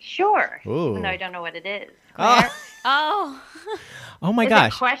 Sure. Ooh. Even though I don't know what it is. Oh my Is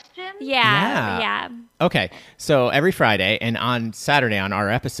gosh. it questions? Yeah. Okay, so every Friday and on Saturday on our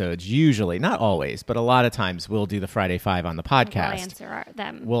episodes, usually, not always, but a lot of times we'll do the Friday Five on the podcast. We'll answer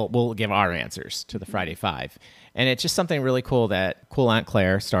them. We'll give our answers to the Friday Five. And it's just something really cool that Cool Aunt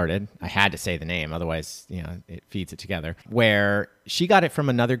Claire started. I had to say the name, otherwise, it feeds it together. Where she got it from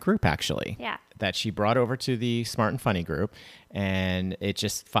another group, actually. Yeah. That she brought over to the Smart and Funny group. And it's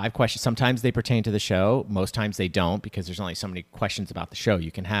just 5 questions. Sometimes they pertain to the show. Most times they don't, because there's only so many questions about the show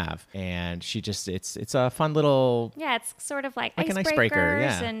you can have. And she just, it's a fun little... Yeah, it's sort of like an icebreakers icebreaker,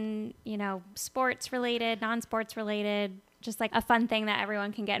 yeah. and, sports related, non-sports related, just like a fun thing that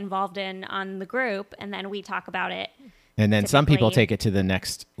everyone can get involved in on the group. And then we talk about it. And then some people take it to the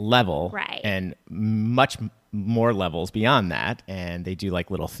next level. Right. And much more levels beyond that. And they do like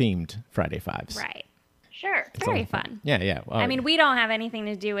little themed Friday Fives. Right. Sure. Very fun. Yeah. Well, I mean, we don't have anything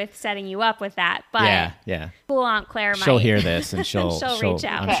to do with setting you up with that, but yeah. Cool Aunt Claire might. She'll hear this and she'll reach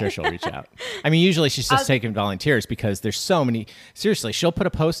out. I'm sure she'll reach out. I mean, usually she's just taking volunteers because there's so many. Seriously, she'll put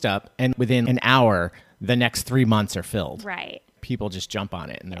a post up and within an hour, the next 3 months are filled. Right. People just jump on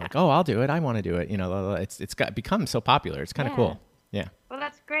it and they're like, "Oh, I'll do it. I want to do it." It's become so popular. It's kind of cool. Yeah. Well,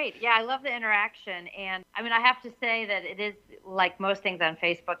 that's great. Yeah, I love the interaction. And I mean, I have to say that it is like most things on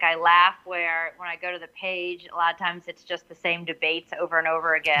Facebook. I laugh when I go to the page, a lot of times it's just the same debates over and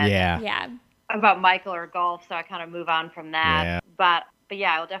over again. Yeah. About Michael or golf. So I kind of move on from that. Yeah. But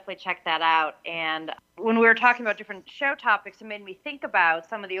yeah, I'll definitely check that out. And when we were talking about different show topics, it made me think about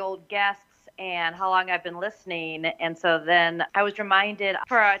some of the old guests and how long I've been listening. And so then I was reminded,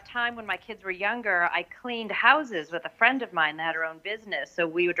 for a time when my kids were younger, I cleaned houses with a friend of mine that had her own business. So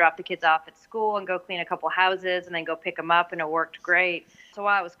we would drop the kids off at school and go clean a couple houses and then go pick them up, and it worked great. So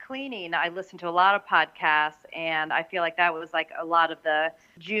while I was cleaning, I listened to a lot of podcasts, and I feel like that was like a lot of the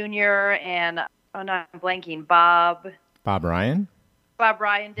Junior and, I'm blanking, Bob Ryan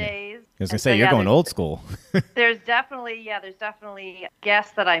days. I was going to say, you're going old school. There's definitely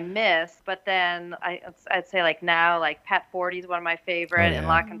guests that I miss, but then I'd say like now, like Pat Forty is one of my favorite, and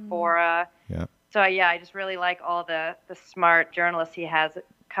La Canfora. Yeah. So yeah, I just really like all the smart journalists he has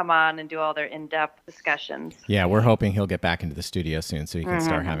come on and do all their in-depth discussions. Yeah, we're hoping he'll get back into the studio soon so he can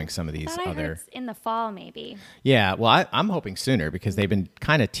start having some of these other... in the fall, maybe. Yeah, well, I'm hoping sooner because they've been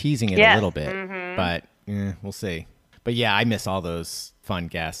kind of teasing it a little bit, but we'll see. But yeah, I miss all those fun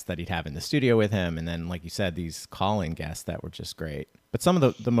guests that he'd have in the studio with him. And then, like you said, these call-in guests that were just great. But some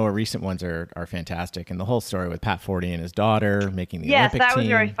of the more recent ones are fantastic. And the whole story with Pat Forty and his daughter making the Olympic team. Yes, that was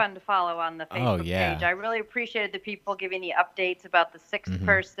very fun to follow on the Facebook page. I really appreciated the people giving the updates about the sixth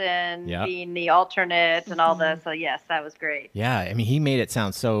person being the alternate and all this. So yes, that was great. Yeah, I mean, he made it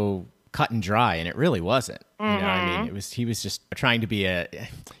sound so cut and dry, and it really wasn't. I mean, he was just trying to be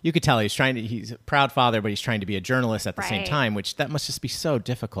you could tell he's a proud father, but he's trying to be a journalist at the same time, which that must just be so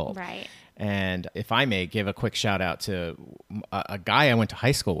difficult. Right. And if I may give a quick shout out to a guy I went to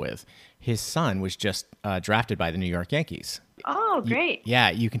high school with, his son was just drafted by the New York Yankees. Oh, great.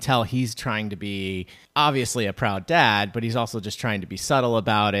 You can tell he's trying to be obviously a proud dad, but he's also just trying to be subtle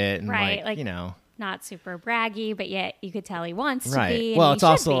about it. And like not super braggy, but yet you could tell he wants to be. Well, it's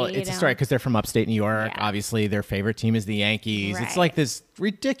also a story because they're from upstate New York. Yeah. Obviously, their favorite team is the Yankees. Right. It's like this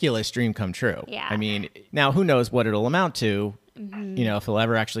ridiculous dream come true. Yeah. I mean, now who knows what it'll amount to? If he'll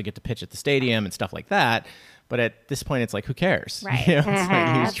ever actually get to pitch at the stadium and stuff like that. But at this point, it's like, who cares? Right. It's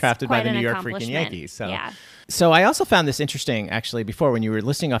like he was drafted by the New York freaking Yankees. So I also found this interesting, actually, before when you were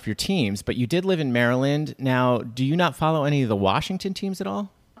listing off your teams. But you did live in Maryland. Now, do you not follow any of the Washington teams at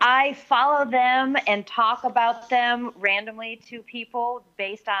all? I follow them and talk about them randomly to people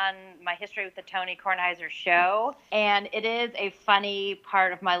based on my history with the Tony Kornheiser show. And it is a funny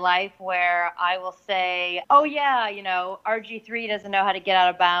part of my life where I will say, oh, yeah, RG3 doesn't know how to get out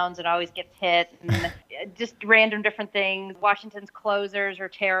of bounds and always gets hit. And just random different things. Washington's closers are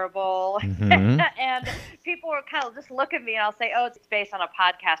terrible. Mm-hmm. And people will kind of just look at me and I'll say, oh, it's based on a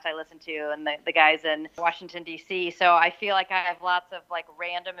podcast I listen to. And the guys in Washington, D.C. So I feel like I have lots of like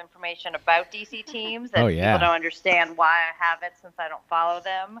random information about DC teams that people don't understand why I have it since I don't follow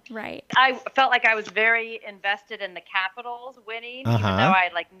them. Right. I felt like I was very invested in the Capitals winning, even though I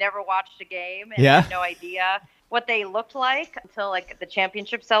like never watched a game and had no idea what they looked like until like the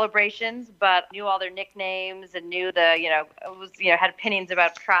championship celebrations, but knew all their nicknames and knew had opinions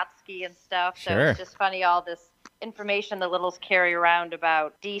about Trotsky and stuff. So it's just funny, all this information the littles carry around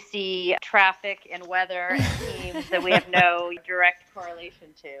about DC traffic and weather and teams that we have no direct correlation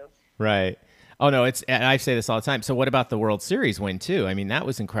to. Right. Oh, no, and I say this all the time. So what about the World Series win, too? I mean, that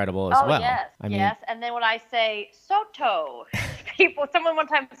was incredible as well. Yes. And then when I say Soto, someone one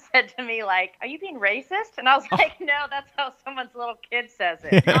time said to me, like, are you being racist? And I was like, no, that's how someone's little kid says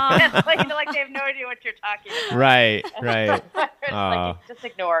it. Like they have no idea what you're talking about. Right. Like, just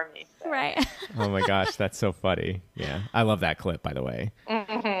ignore me. So. Right. Oh, my gosh, that's so funny. Yeah, I love that clip, by the way.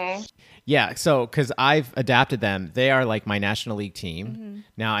 Mm-hmm. Yeah, so because I've adapted them. They are like my National League team. Mm-hmm.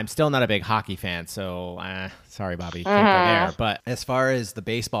 Now, I'm still not a big hockey fan, so sorry, Bobby, can't go there. But as far as the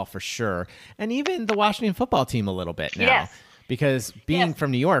baseball, for sure, and even the Washington football team a little bit now. Yes. Because being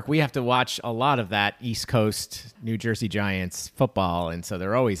from New York, we have to watch a lot of that East Coast New Jersey Giants football, and so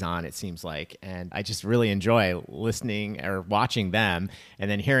they're always on, it seems like. And I just really enjoy listening or watching them and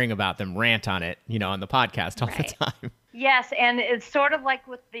then hearing about them rant on it, on the podcast all the time. Yes, and it's sort of like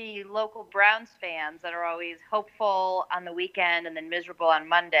with the local Browns fans that are always hopeful on the weekend and then miserable on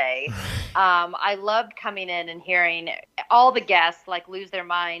Monday. I loved coming in and hearing all the guests like lose their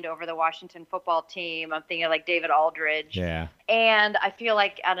mind over the Washington football team. I'm thinking like David Aldridge. Yeah. And I feel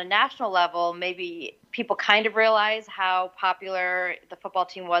like on a national level, maybe people kind of realize how popular the football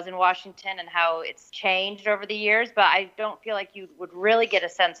team was in Washington and how it's changed over the years. But I don't feel like you would really get a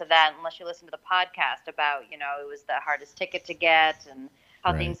sense of that unless you listen to the podcast about, it was the hardest ticket to get and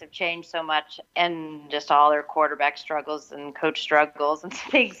how things have changed so much and just all their quarterback struggles and coach struggles and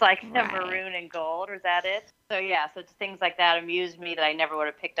things like the maroon and gold. Was that it? So, so just things like that amused me that I never would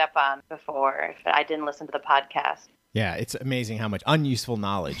have picked up on before if I didn't listen to the podcast. Yeah, it's amazing how much unuseful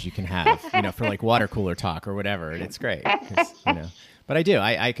knowledge you can have, for like water cooler talk or whatever. And it's great, But I do.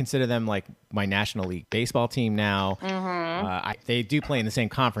 I consider them like my National League baseball team now. Mm-hmm. They do play in the same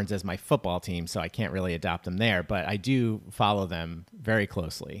conference as my football team, so I can't really adopt them there. But I do follow them very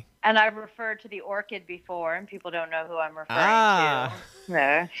closely. And I've referred to the orchid before, and people don't know who I'm referring to.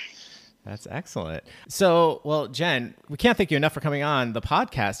 No. That's excellent. So, well, Jen, we can't thank you enough for coming on the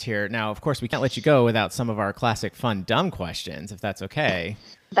podcast here. Now, of course, we can't let you go without some of our classic fun, dumb questions, if that's okay.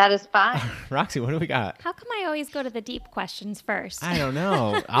 That is fine. Roxy, what do we got? How come I always go to the deep questions first? I don't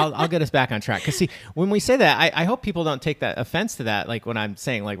know. I'll get us back on track. Because, see, when we say that, I hope people don't take that offense to that, like when I'm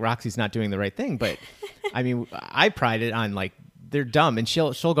saying, like, Roxy's not doing the right thing. But, I mean, I pride it on, like, they're dumb, and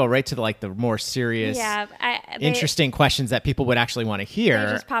she'll go right to the more serious, interesting questions that people would actually want to hear.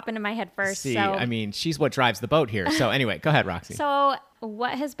 They just pop into my head first. See, I mean, she's what drives the boat here. So anyway, go ahead, Roxy. So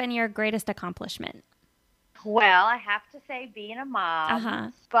what has been your greatest accomplishment? Well, I have to say being a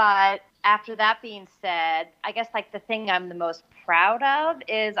mom. But after that being said, I guess like the thing I'm the most proud of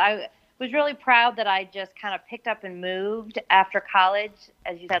is I was really proud that I just kind of picked up and moved after college,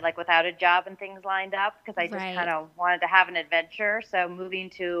 as you said, like without a job and things lined up, because I just kind of wanted to have an adventure. So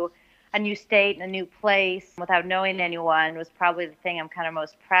moving to a new state and a new place without knowing anyone was probably the thing I'm kind of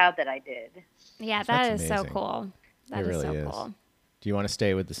most proud that I did. Yeah, that is so cool. That is so cool. Do you want to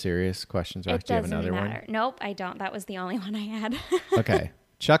stay with the serious questions, or do you have another one? Nope, I don't. That was the only one I had. Okay,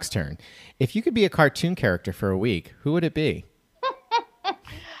 Chuck's turn. If you could be a cartoon character for a week, who would it be?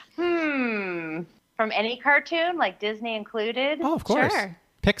 From any cartoon, like Disney included? Oh, of course. Sure.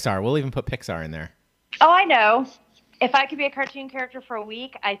 Pixar. We'll even put Pixar in there. Oh, I know. If I could be a cartoon character for a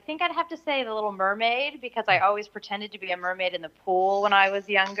week, I think I'd have to say The Little Mermaid, because I always pretended to be a mermaid in the pool when I was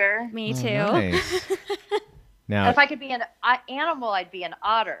younger. Me too. Nice. Now, if I could be an animal, I'd be an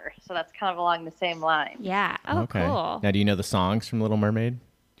otter. So that's kind of along the same line. Yeah. Oh, cool. Now, do you know the songs from Little Mermaid?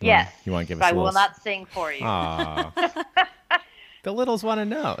 Yes. You want to give us but a little... I will not sing for you. Aww. The littles want to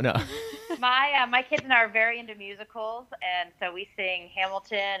know. No. My kids and I are very into musicals, and so we sing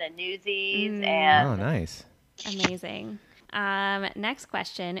Hamilton and Newsies. And oh, nice. Amazing. Next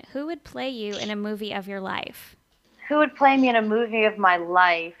question. Who would play you in a movie of your life? Who would play me in a movie of my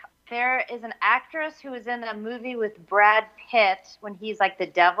life? There is an actress who was in a movie with Brad Pitt when he's like the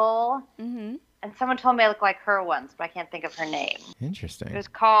devil. Mm-hmm. And someone told me I look like her once, but I can't think of her name. Interesting. It was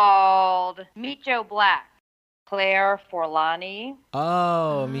called Meet Joe Black. Claire Forlani.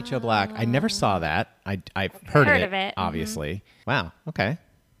 Oh, Meet Joe Black. I never saw that. I've heard of it, obviously. Mm-hmm. Wow. Okay.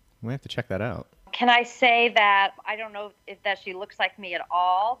 We have to check that out. Can I say that I don't know if that she looks like me at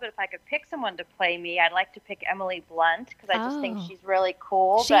all, but if I could pick someone to play me, I'd like to pick Emily Blunt because I just think she's really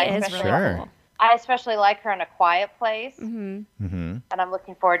cool. She is really cool. I especially like her in A Quiet Place, Mm-hmm. and I'm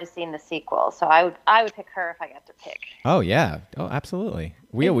looking forward to seeing the sequel. So I would pick her if I got to pick. Oh yeah, oh absolutely.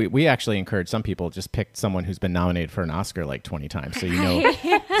 We actually encourage some people just pick someone who's been nominated for an Oscar like 20 times, so you know,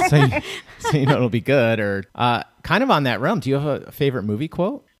 so you know it'll be good. Or kind of on that realm, do you have a favorite movie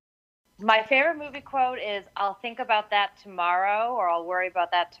quote? My favorite movie quote is "I'll think about that tomorrow," or "I'll worry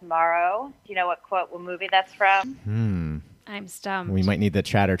about that tomorrow." Do you know what movie that's from? I'm stumped. We might need the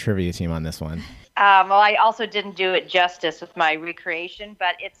Chatter trivia team on this one. Well, I also didn't do it justice with my recreation,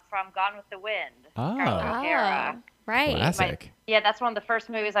 but it's from Gone with the Wind. Scarlett O'Hara. Right. Classic. That's one of the first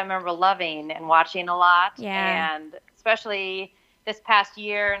movies I remember loving and watching a lot. Yeah. And especially this past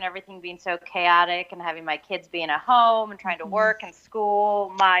year and everything being so chaotic and having my kids being at home and trying to work and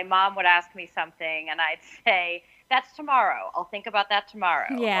school, my mom would ask me something and I'd say, "That's tomorrow. I'll think about that tomorrow."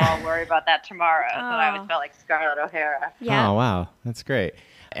 Yeah. Or "I'll worry about that tomorrow." So I always felt like Scarlett O'Hara. Yeah. Oh, wow. That's great.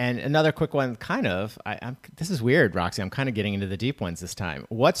 And another quick one, kind of, this is weird, Roxy. I'm kind of getting into the deep ones this time.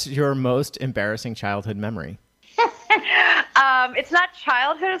 What's your most embarrassing childhood memory? It's not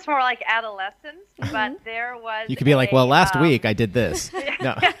childhood. It's more like adolescence. But there was You could be like, well, last week I did this.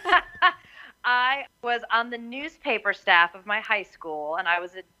 No. I was on the newspaper staff of my high school, and I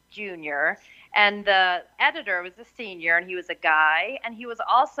was a junior. And the editor was a senior, and he was a guy, and he was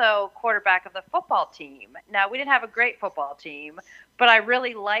also quarterback of the football team. Now, we didn't have a great football team, but I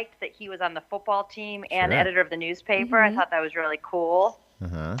really liked that he was on the football team and editor of the newspaper. I thought that was really cool.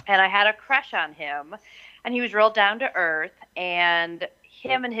 And I had a crush on him, and he was real down to earth, and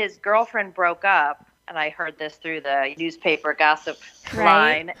him and his girlfriend broke up, and I heard this through the newspaper gossip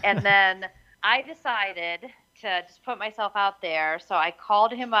line, and then I decided to just put myself out there. So I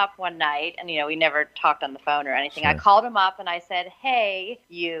called him up one night, and we never talked on the phone or anything. I called him up and I said, "Hey,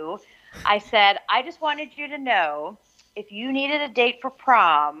 you," I said, "I just wanted you to know if you needed a date for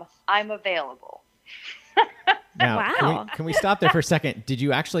prom, I'm available." Now, Wow. Can we stop there for a second? Did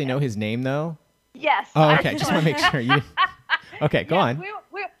you actually know his name though? Yes. Oh, okay. Just want to make sure you. Okay, go on.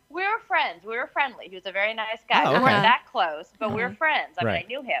 We were friends. We were friendly. He was a very nice guy. Oh, We okay. weren't that close, but we were friends. I mean, I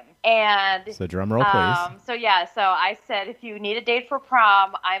knew him. And So drum roll, please. So I said, "If you need a date for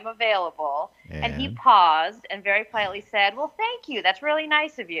prom, I'm available." And he And? paused and very politely said, "Well, thank you. That's really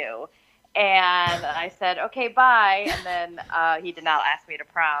nice of you." And I said, "Okay, bye." And then he did not ask me to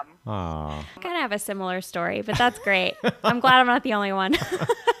prom. Aw. I kind of have a similar story, but that's great. I'm glad I'm not the only one.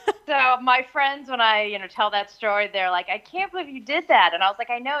 So my friends, when I tell that story, they're like, "I can't believe you did that." And I was like,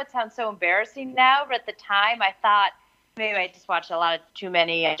 "I know it sounds so embarrassing now, but at the time I thought maybe I just watched a lot of too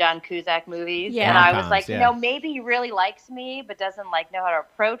many John Cusack movies." Yeah. And I Rom-coms, was like, yeah. maybe he really likes me, but doesn't know how to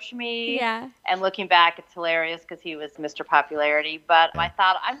approach me. Yeah. And looking back, it's hilarious because he was Mr. Popularity. But I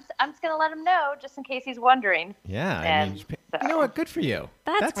thought I'm just gonna let him know just in case he's wondering. Yeah. And you know what? Good for you.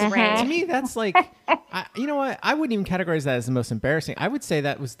 That's To great. me, that's like, you know what? I wouldn't even categorize that as the most embarrassing. I would say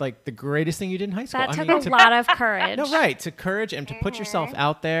that was like the greatest thing you did in high school. That I took mean, a lot of courage. No, right. To courage and to put yourself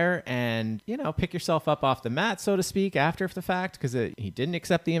out there and, pick yourself up off the mat, so to speak, after the fact, because he didn't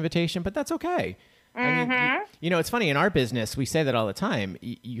accept the invitation, but that's okay. I mean, it's funny. In our business, we say that all the time.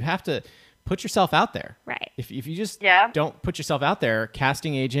 You have to put yourself out there. Right. If you just don't put yourself out there,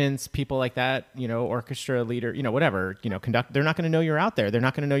 casting agents, people like that, orchestra leader, whatever, conduct, they're not going to know you're out there. They're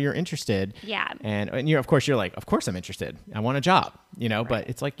not going to know you're interested. Yeah. And of course, you're like, of course I'm interested. I want a job, but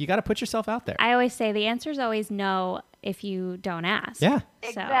it's like, you got to put yourself out there. I always say the answer is always no if you don't ask. Yeah. So-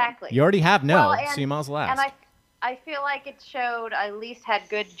 Exactly. You already have no, Well, so you might as well ask. And I feel like it showed I at least had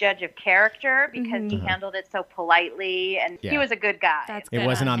good judge of character because he handled it so politely, and he was a good guy. That's It good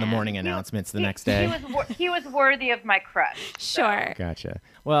wasn't on the him. morning announcements the next day. He was worthy of my crush. Sure. Gotcha.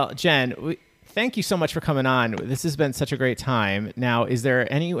 Well, Jen, thank you so much for coming on. This has been such a great time. Now,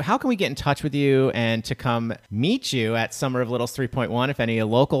 how can we get in touch with you and to come meet you at Summer of Littles 3.1? If any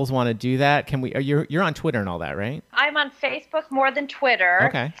locals want to do that, can we? You're on Twitter and all that, right? I'm on Facebook more than Twitter.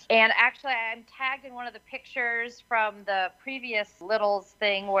 Okay. And actually, I'm tagged in one of the pictures from the previous Littles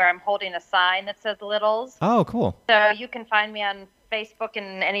thing where I'm holding a sign that says Littles. Oh, cool. So you can find me on Facebook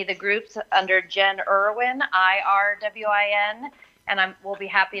and any of the groups under Jen Irwin, IRWIN. And we'll be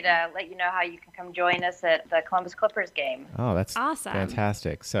happy to let you know how you can come join us at the Columbus Clippers game. Oh, that's awesome.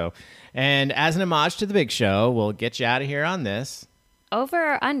 Fantastic. So, and as an homage to the big show, we'll get you out of here on this.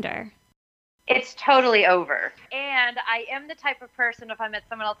 Over or under? It's totally over. And I am the type of person, if I'm at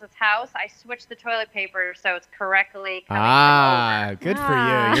someone else's house, I switch the toilet paper so it's correctly coming from over. Good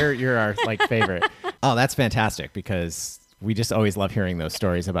for you. You're our favorite. Oh, that's fantastic, because we just always love hearing those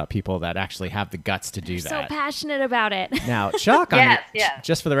stories about people that actually have the guts to do that. So passionate about it. Now, Chuck, Yes.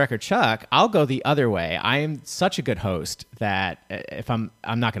 just for the record, Chuck, I'll go the other way. I am such a good host that if I'm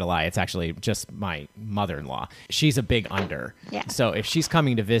not going to lie, it's actually just my mother-in-law. She's a big under. Yeah. So if she's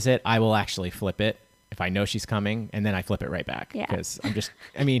coming to visit, I will actually flip it if I know she's coming, and then I flip it right back. Yeah. Because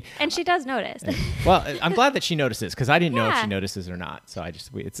and she does notice. Well, I'm glad that she notices, because I didn't know if she notices or not. So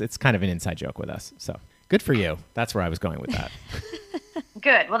it's kind of an inside joke with us. So good for you. That's where I was going with that.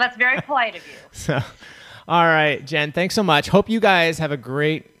 Good. Well, that's very polite of you. So, all right, Jen, thanks so much. Hope you guys have a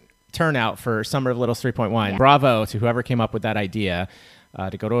great turnout for Summer of Littles 3.1. Yeah. Bravo to whoever came up with that idea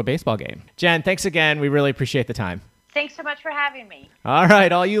to go to a baseball game. Jen, thanks again. We really appreciate the time. Thanks so much for having me. All right,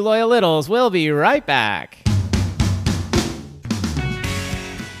 all you loyal littles, we'll be right back.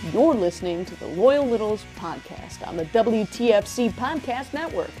 You're listening to the Loyal Littles podcast on the WTFC Podcast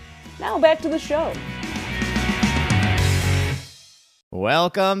Network. Now back to the show.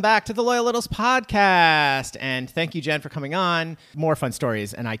 Welcome back to the Loyal Littles podcast. And thank you, Jen, for coming on. More fun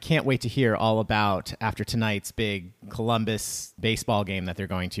stories. And I can't wait to hear all about after tonight's big Columbus baseball game that they're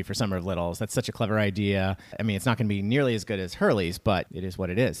going to for Summer of Littles. That's such a clever idea. I mean, it's not going to be nearly as good as Hurley's, but it is what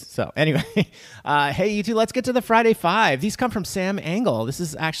it is. So anyway, hey, you two, let's get to the Friday Five. These come from Sam Engel. This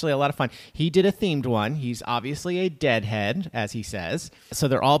is actually a lot of fun. He did a themed one. He's obviously a deadhead, as he says. So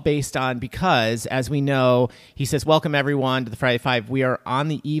they're all based on, because as we know, he says, welcome everyone to the Friday Five. We are on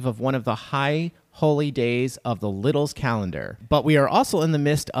the eve of one of the high holy days of the Littles calendar, but we are also in the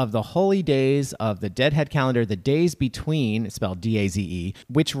midst of the holy days of the Deadhead calendar, the days between, spelled D-A-Z-E,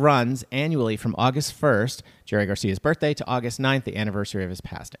 which runs annually from August 1st, Jerry Garcia's birthday, to August 9th, the anniversary of his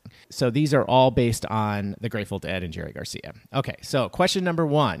passing. So these are all based on the Grateful Dead and Jerry Garcia. Okay, so question number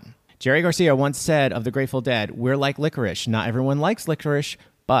one. Jerry Garcia once said of the Grateful Dead, "We're like licorice. Not everyone likes licorice,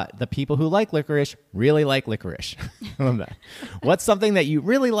 but the people who like licorice really like licorice." I love that. What's something that you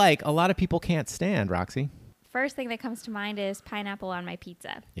really like a lot of people can't stand, Roxy? First thing that comes to mind is pineapple on my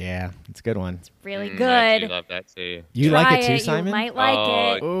pizza. Yeah, it's a good one. It's really I good. do love that too. You Try like it too, You Simon? might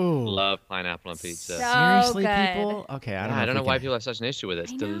like it. Ooh. Love pineapple on pizza. So Seriously, good. people? Okay, I don't know. I if don't we know why can- people have such an issue with it.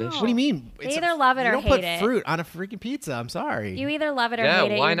 It's I know. delicious. What do you mean? They either love it or you don't hate put it. fruit on a freaking pizza. I'm sorry. You either love it or Yeah,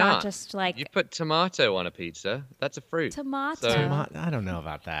 hate it. why You're not? just like You put tomato on a pizza. That's a fruit. tomato. So- I don't know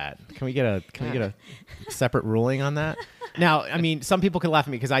about that. Can we get a separate ruling on that? Now, I mean, some people could laugh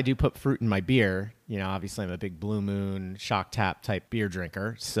at me because I do put fruit in my beer. You know, obviously I'm a big Blue Moon Shock Tap type beer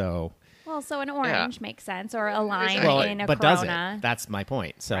drinker. So, Well, so an orange makes sense, or a lime well, in a but does Corona. it? That's my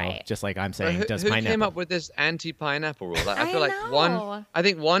point. So, Right. just like I'm But saying, does who pineapple? came up with this anti-pineapple rule? Like, I I feel like know. I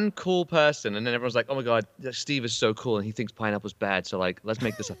think one cool person, and then everyone's like, "Oh my god, Steve is so cool, and he thinks pineapple's bad." So like, let's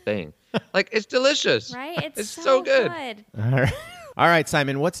make this a thing. Like, it's delicious. Right? It's so good. All right. All right,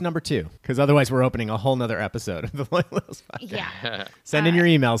 Simon, what's number two? Because otherwise we're opening a whole nother episode of the Loyal Littles podcast. Yeah. Send in your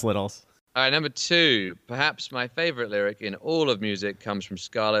emails, Littles. All right, number two. Perhaps my favorite lyric in all of music comes from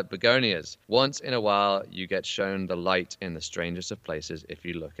Scarlet Begonias. Once in a while, you get shown the light in the strangest of places if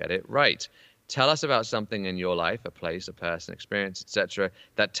you look at it right. Tell us about something in your life, a place, a person, experience, etc.,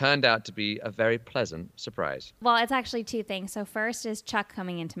 that turned out to be a very pleasant surprise. Well, it's actually two things. So first is Chuck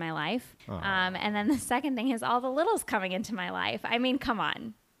coming into my life, and then the second thing is all the littles coming into my life. I mean, come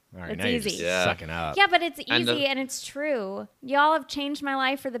on. All right, It's now you're easy. just Yeah. sucking up. Yeah, but it's easy And and, it's true. Y'all have changed my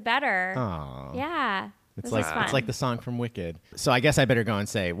life for the better. Aw. Yeah. It's This like is fun. it's like the song from Wicked. So I guess I better go and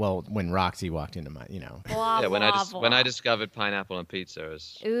say, well, when Roxy walked into my, Blah, Yeah, when blah, when I blah. discovered pineapple on pizza, it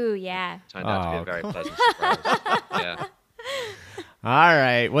was Ooh, yeah. turned out to be Oh, a very come pleasant surprise. Yeah. All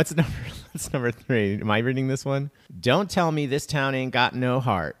right, what's number three? Am I reading this one? Don't tell me this town ain't got no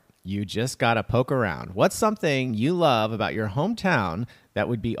heart. You just gotta poke around. What's something you love about your hometown that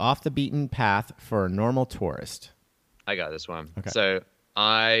would be off the beaten path for a normal tourist? I got this one. Okay. So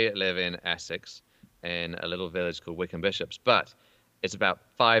I live in Essex in a little village called Wickham Bishops, but it's about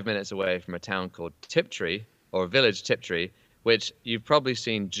 5 minutes away from a town called Tiptree, or village Tiptree, which you've probably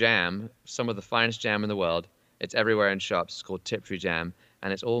seen jam, some of the finest jam in the world. It's everywhere in shops. It's called Tiptree Jam,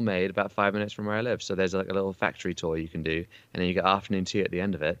 and it's all made about 5 minutes from where I live. So there's like a little factory tour you can do, and then you get afternoon tea at the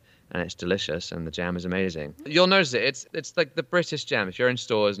end of it, and it's delicious, and the jam is amazing. You'll notice it. It's like the British jam. If you're in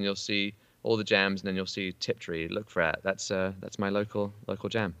stores and you'll see all the jams, and then you'll see Tiptree. Look for it. That's my local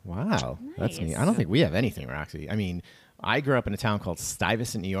jam. Wow, that's neat. Nice. I don't think we have anything, Roxy. I mean, I grew up in a town called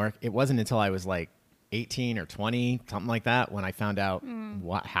Stuyvesant, New York. It wasn't until I was like 18 or 20, something like that, when I found out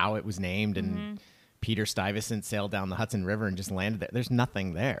how it was named. And Peter Stuyvesant sailed down the Hudson River and just landed there. There's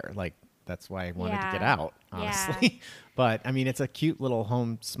nothing there. Like, that's why I wanted to get out, honestly. Yeah. But I mean, it's a cute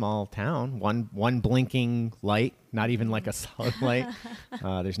little small town. One blinking light, not even like a solid light.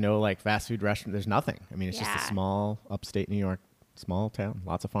 There's no like fast food restaurant. There's nothing. I mean, it's just a small upstate New York small town.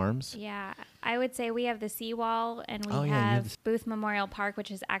 Lots of farms. Yeah, I would say we have the seawall, and we you have Booth Memorial Park, which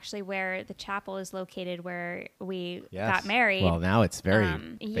is actually where the chapel is located, where we got married. Well, now it's very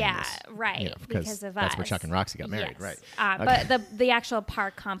famous, yeah, right, you know, because of that's us. where Chuck and Roxy got married, yes. right? But the actual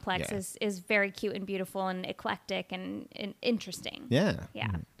park complex is very cute and beautiful and eclectic and interesting. Yeah.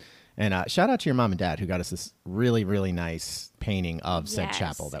 And shout out to your mom and dad who got us this really, really nice painting of said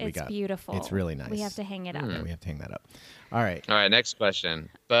chapel that we got. It's beautiful. It's really nice. We have to hang it up. Yeah, we have to hang that up. All right. All right, next question.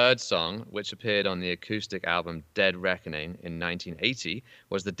 Birdsong, which appeared on the acoustic album Dead Reckoning in 1980,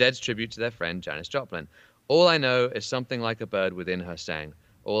 was the Dead's tribute to their friend Janis Joplin. All I know is something like a bird within her sang.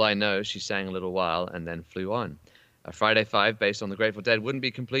 All I know, she sang a little while and then flew on. A Friday 5 based on the Grateful Dead wouldn't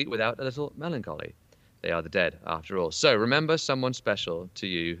be complete without a little melancholy. They are the Dead, after all. So remember someone special to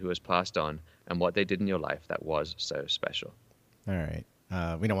you who has passed on and what they did in your life that was so special. All right.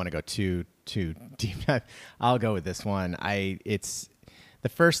 We don't want to go too deep. I'll go with this one. It's the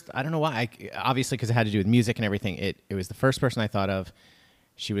first. I don't know why. Obviously, because it had to do with music and everything. It was the first person I thought of.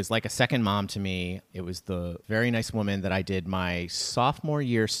 She was like a second mom to me. It was the very nice woman that I did my sophomore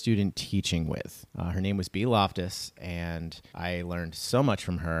year student teaching with. Her name was Bea Loftus, and I learned so much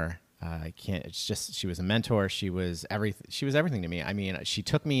from her. I can't. It's just she was a mentor. She was everything. She was everything to me. I mean, she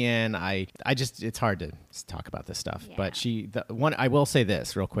took me in. I just. It's hard to talk about this stuff. Yeah. But I will say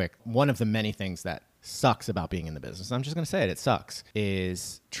this real quick. One of the many things that sucks about being in the business, I'm just going to say it. It sucks.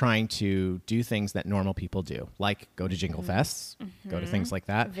 Is trying to do things that normal people do, like go to Jingle Fests, go to things like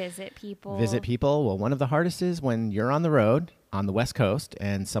that, Visit people. Well, one of the hardest is when you're on the road on the West Coast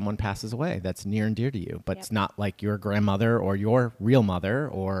and someone passes away that's near and dear to you, but it's not like your grandmother or your real mother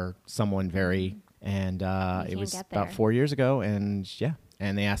or someone very, and it was about 4 years ago, and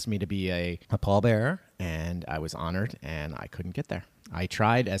they asked me to be a pallbearer, and I was honored, and I couldn't get there. I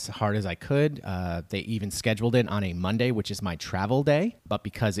tried as hard as I could. They even scheduled it on a Monday, which is my travel day, but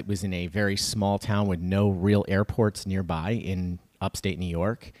because it was in a very small town with no real airports nearby in upstate New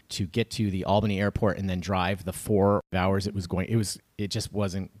York, to get to the Albany airport and then drive the 4 hours it just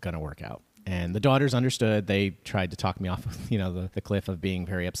wasn't going to work out. And the daughters understood. They tried to talk me off of, the cliff of being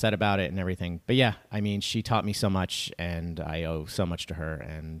very upset about it and everything. But yeah, I mean, she taught me so much, and I owe so much to her,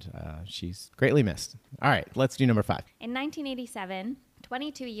 and she's greatly missed. All right, let's do number 5. In 1987,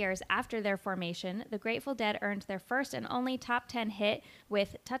 22 years after their formation, the Grateful Dead earned their first and only top 10 hit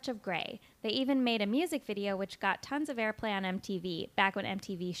with Touch of Grey. They even made a music video which got tons of airplay on MTV, back when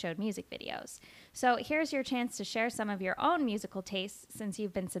MTV showed music videos. So here's your chance to share some of your own musical tastes since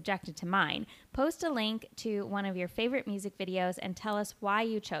you've been subjected to mine. Post a link to one of your favorite music videos and tell us why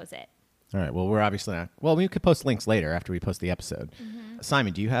you chose it. All right, well, we're obviously not... Well, we could post links later after we post the episode.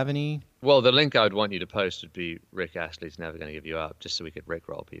 Simon, do you have any... Well, the link I would want you to post would be Rick Astley's Never Gonna Give You Up, just so we could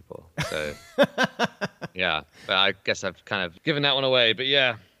Rickroll people. So, yeah. But I guess I've kind of given that one away. But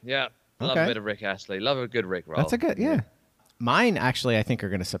yeah. Love a bit of Rick Astley. Love a good Rickroll. That's a good, yeah. Mine, actually, I think are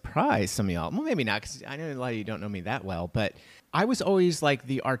going to surprise some of y'all. Well, maybe not, because I know a lot of you don't know me that well. But I was always like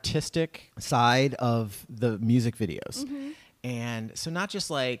the artistic side of the music videos. And so not just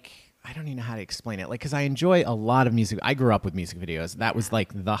like... I don't even know how to explain it. Like, because I enjoy a lot of music. I grew up with music videos. That was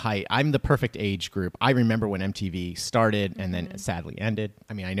like the height. I'm the perfect age group. I remember when MTV started and then sadly ended.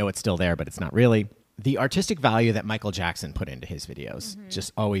 I mean, I know it's still there, but it's not really. The artistic value that Michael Jackson put into his videos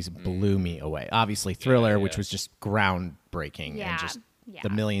just always blew me away. Obviously, Thriller, which was just groundbreaking, and just the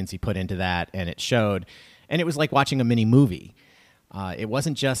millions he put into that, and it showed. And it was like watching a mini movie. It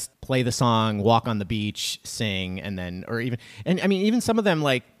wasn't just play the song, walk on the beach, sing, and then, or even, and I mean, even some of them,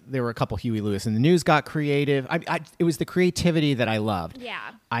 like, there were a couple Huey Lewis and the News got creative. It was the creativity that I loved. Yeah.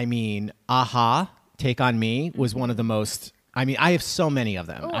 I mean, Aha, Take On Me was one of the most, I mean, I have so many of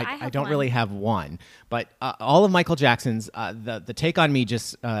them. Ooh, I don't really have one, but all of Michael Jackson's, the Take On Me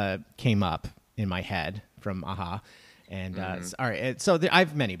just came up in my head from Aha. And all right, so I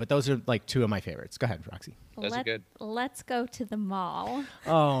have many, but those are like 2 of my favorites. Go ahead, Roxy. Those are good. Let's go to the mall.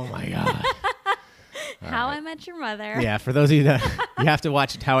 Oh my God. How I Met Your Mother. Yeah, for those of you that you have to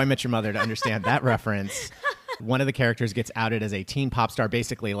watch How I Met Your Mother to understand that reference. One of the characters gets outed as a teen pop star,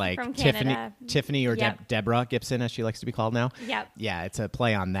 basically like From Tiffany or Deborah Gibson, as she likes to be called now. Yep. Yeah, it's a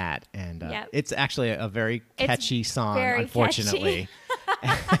play on that, and it's actually a very catchy song. Very unfortunately,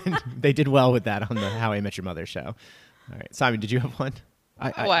 and they did well with that on the How I Met Your Mother show. All right, Simon, did you have one?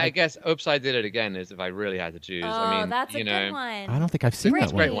 I guess Oops, I Did It Again is if I really had to choose. Oh, I mean, that's a you good know, one. I don't think I've seen it's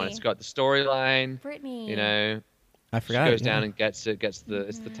that a great one. one. It's got the storyline. Brittany. You know, I forgot. she goes it, down yeah. and gets it. Gets the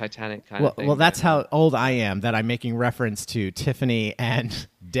it's the Titanic kind of thing. Well, that's how old I am that I'm making reference to Tiffany and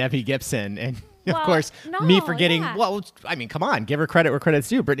Debbie Gibson, and of Well, course no, me forgetting. yeah. Well, I mean, come on, give her credit where credit's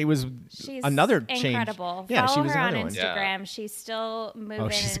due. Brittany was She's another change. incredible. Yeah, Follow she was her on another one. Instagram. Yeah. She's still moving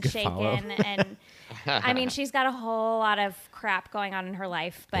she's a and good follow. shaking. And I mean, she's got a whole lot of crap going on in her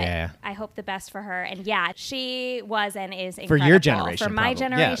life, but Yeah. I hope the best for her. And yeah, she was and is For incredible. your generation, For my probably.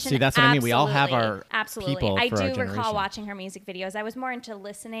 generation. Yeah, see, that's what I mean. We all have our absolutely. people I for do our recall generation. watching her music videos. I was more into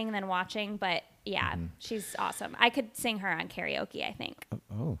listening than watching, but yeah, she's awesome. I could sing her on karaoke, I think.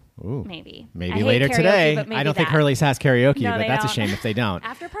 Oh, ooh. Maybe. I Maybe hate later karaoke, today. but maybe I don't think that. Hurley's has karaoke, No, but they that's a don't. shame if they don't.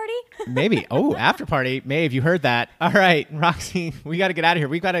 After party? Maybe. Oh, after party. Maeve, you heard that. All right, Roxy, we got to get out of here.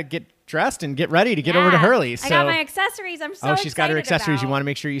 We've got to get dressed and get ready to get over to Yeah. Hurley's. I got my accessories. I'm so she's got her excited accessories. You about. want to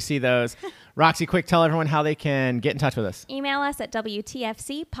make sure you see those. Roxy, quick, tell everyone how they can get in touch with us. Email us at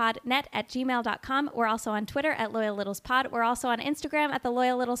WTFCpodnet@gmail.com. We're also on Twitter at Loyal Littles Pod. We're also on Instagram at The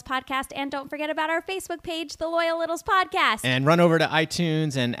Loyal Littles Podcast. And don't forget about our Facebook page, The Loyal Littles Podcast. And run over to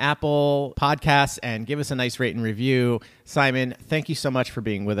iTunes and Apple Podcasts and give us a nice rate and review. Simon, thank you so much for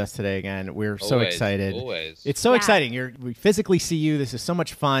being with us today again. We're so Always, excited. always. It's so Yeah. exciting. We physically see you. This is so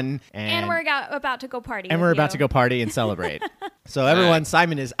much fun. And we're about to go party. And with we're about you. to go party and celebrate. So everyone,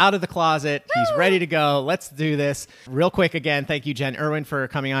 Simon is out of the closet. He's ready to go. Let's do this. Real quick again, thank you, Jen Irwin, for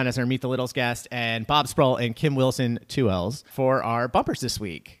coming on as our Meet the Littles guest, and Bob Sproul and Kim Wilson, 2 L's, for our bumpers this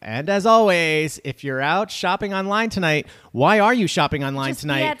week. And as always, if you're out shopping online tonight, why are you shopping online Just be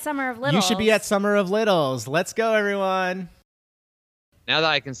tonight? at Summer of You Littles. should be at Summer of Littles. Let's go, everyone. Now that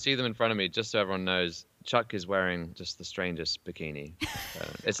I can see them in front of me, just so everyone knows, Chuck is wearing just the strangest bikini.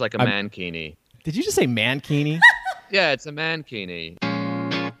 It's like a mankini. Did you just say mankini? Yeah, it's a mankini.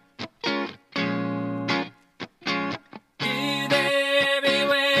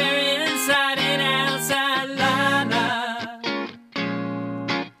 Everywhere, inside and outside, la la.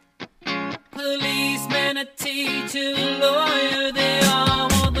 Policeman, a teacher, a lawyer, they all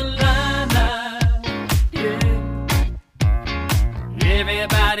want the la la. Yeah.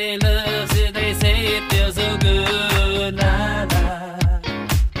 Everybody loves it, they say it feels so good, la la.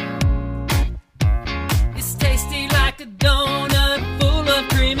 It's tasty like a donut full of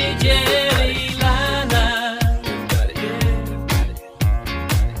creamy jelly, la la.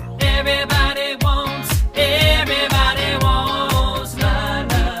 Everybody wants, la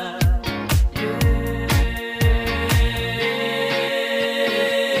la.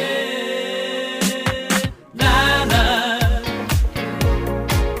 La la.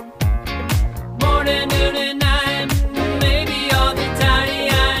 Morning, noon, and night, maybe all the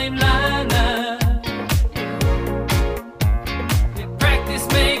time, la la. Practice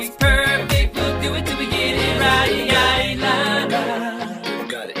makes perfect, we'll do it till we get it right, la la.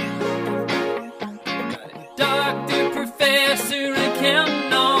 Doctor, professor,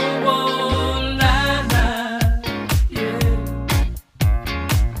 accountant, on one, la la. Yeah.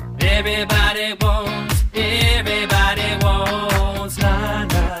 Everybody wants, la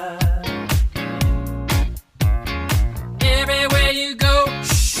la. Everywhere you go,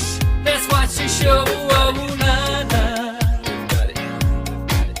 shh, let's watch the show, oh, la la.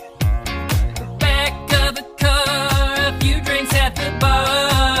 Back of the car, a few drinks at the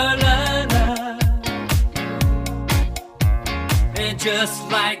bar, la la. And just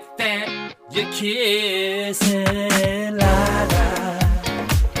like that, you're kissing, la la.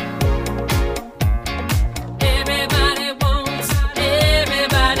 Everybody wants,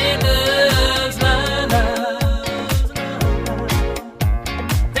 everybody loves, la la.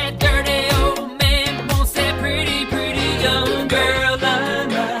 That dirty old man wants that pretty, pretty young girl, la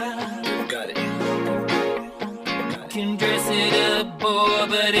la. Can dress it up, boy,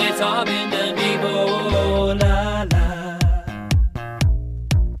 but it's all been done before, la la.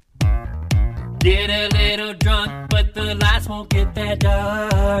 Get a little drunk, but the lights won't get that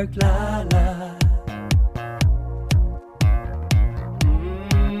dark, la la.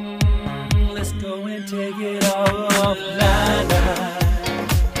 Let's go and take it off, la la.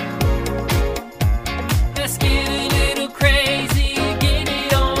 Let's get a little crazy, get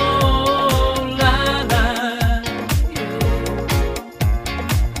it on, la la.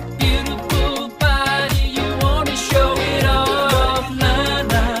 Beautiful body, you wanna show it off, la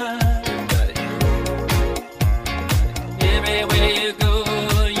la. Everywhere you go,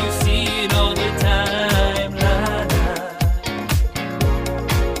 you see it all the time, la la.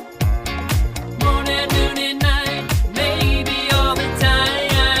 Morning, noon, and night, maybe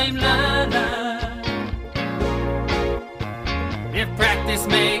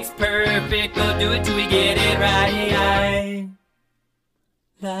do it till we get it right.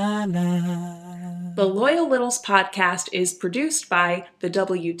 La la. The Loyal Littles podcast is produced by the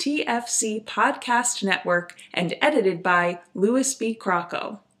WTFC Podcast Network and edited by Louis B.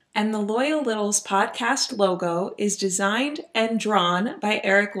 Crocco. And the Loyal Littles podcast logo is designed and drawn by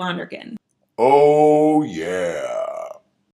Eric Lonergan. Oh, yeah.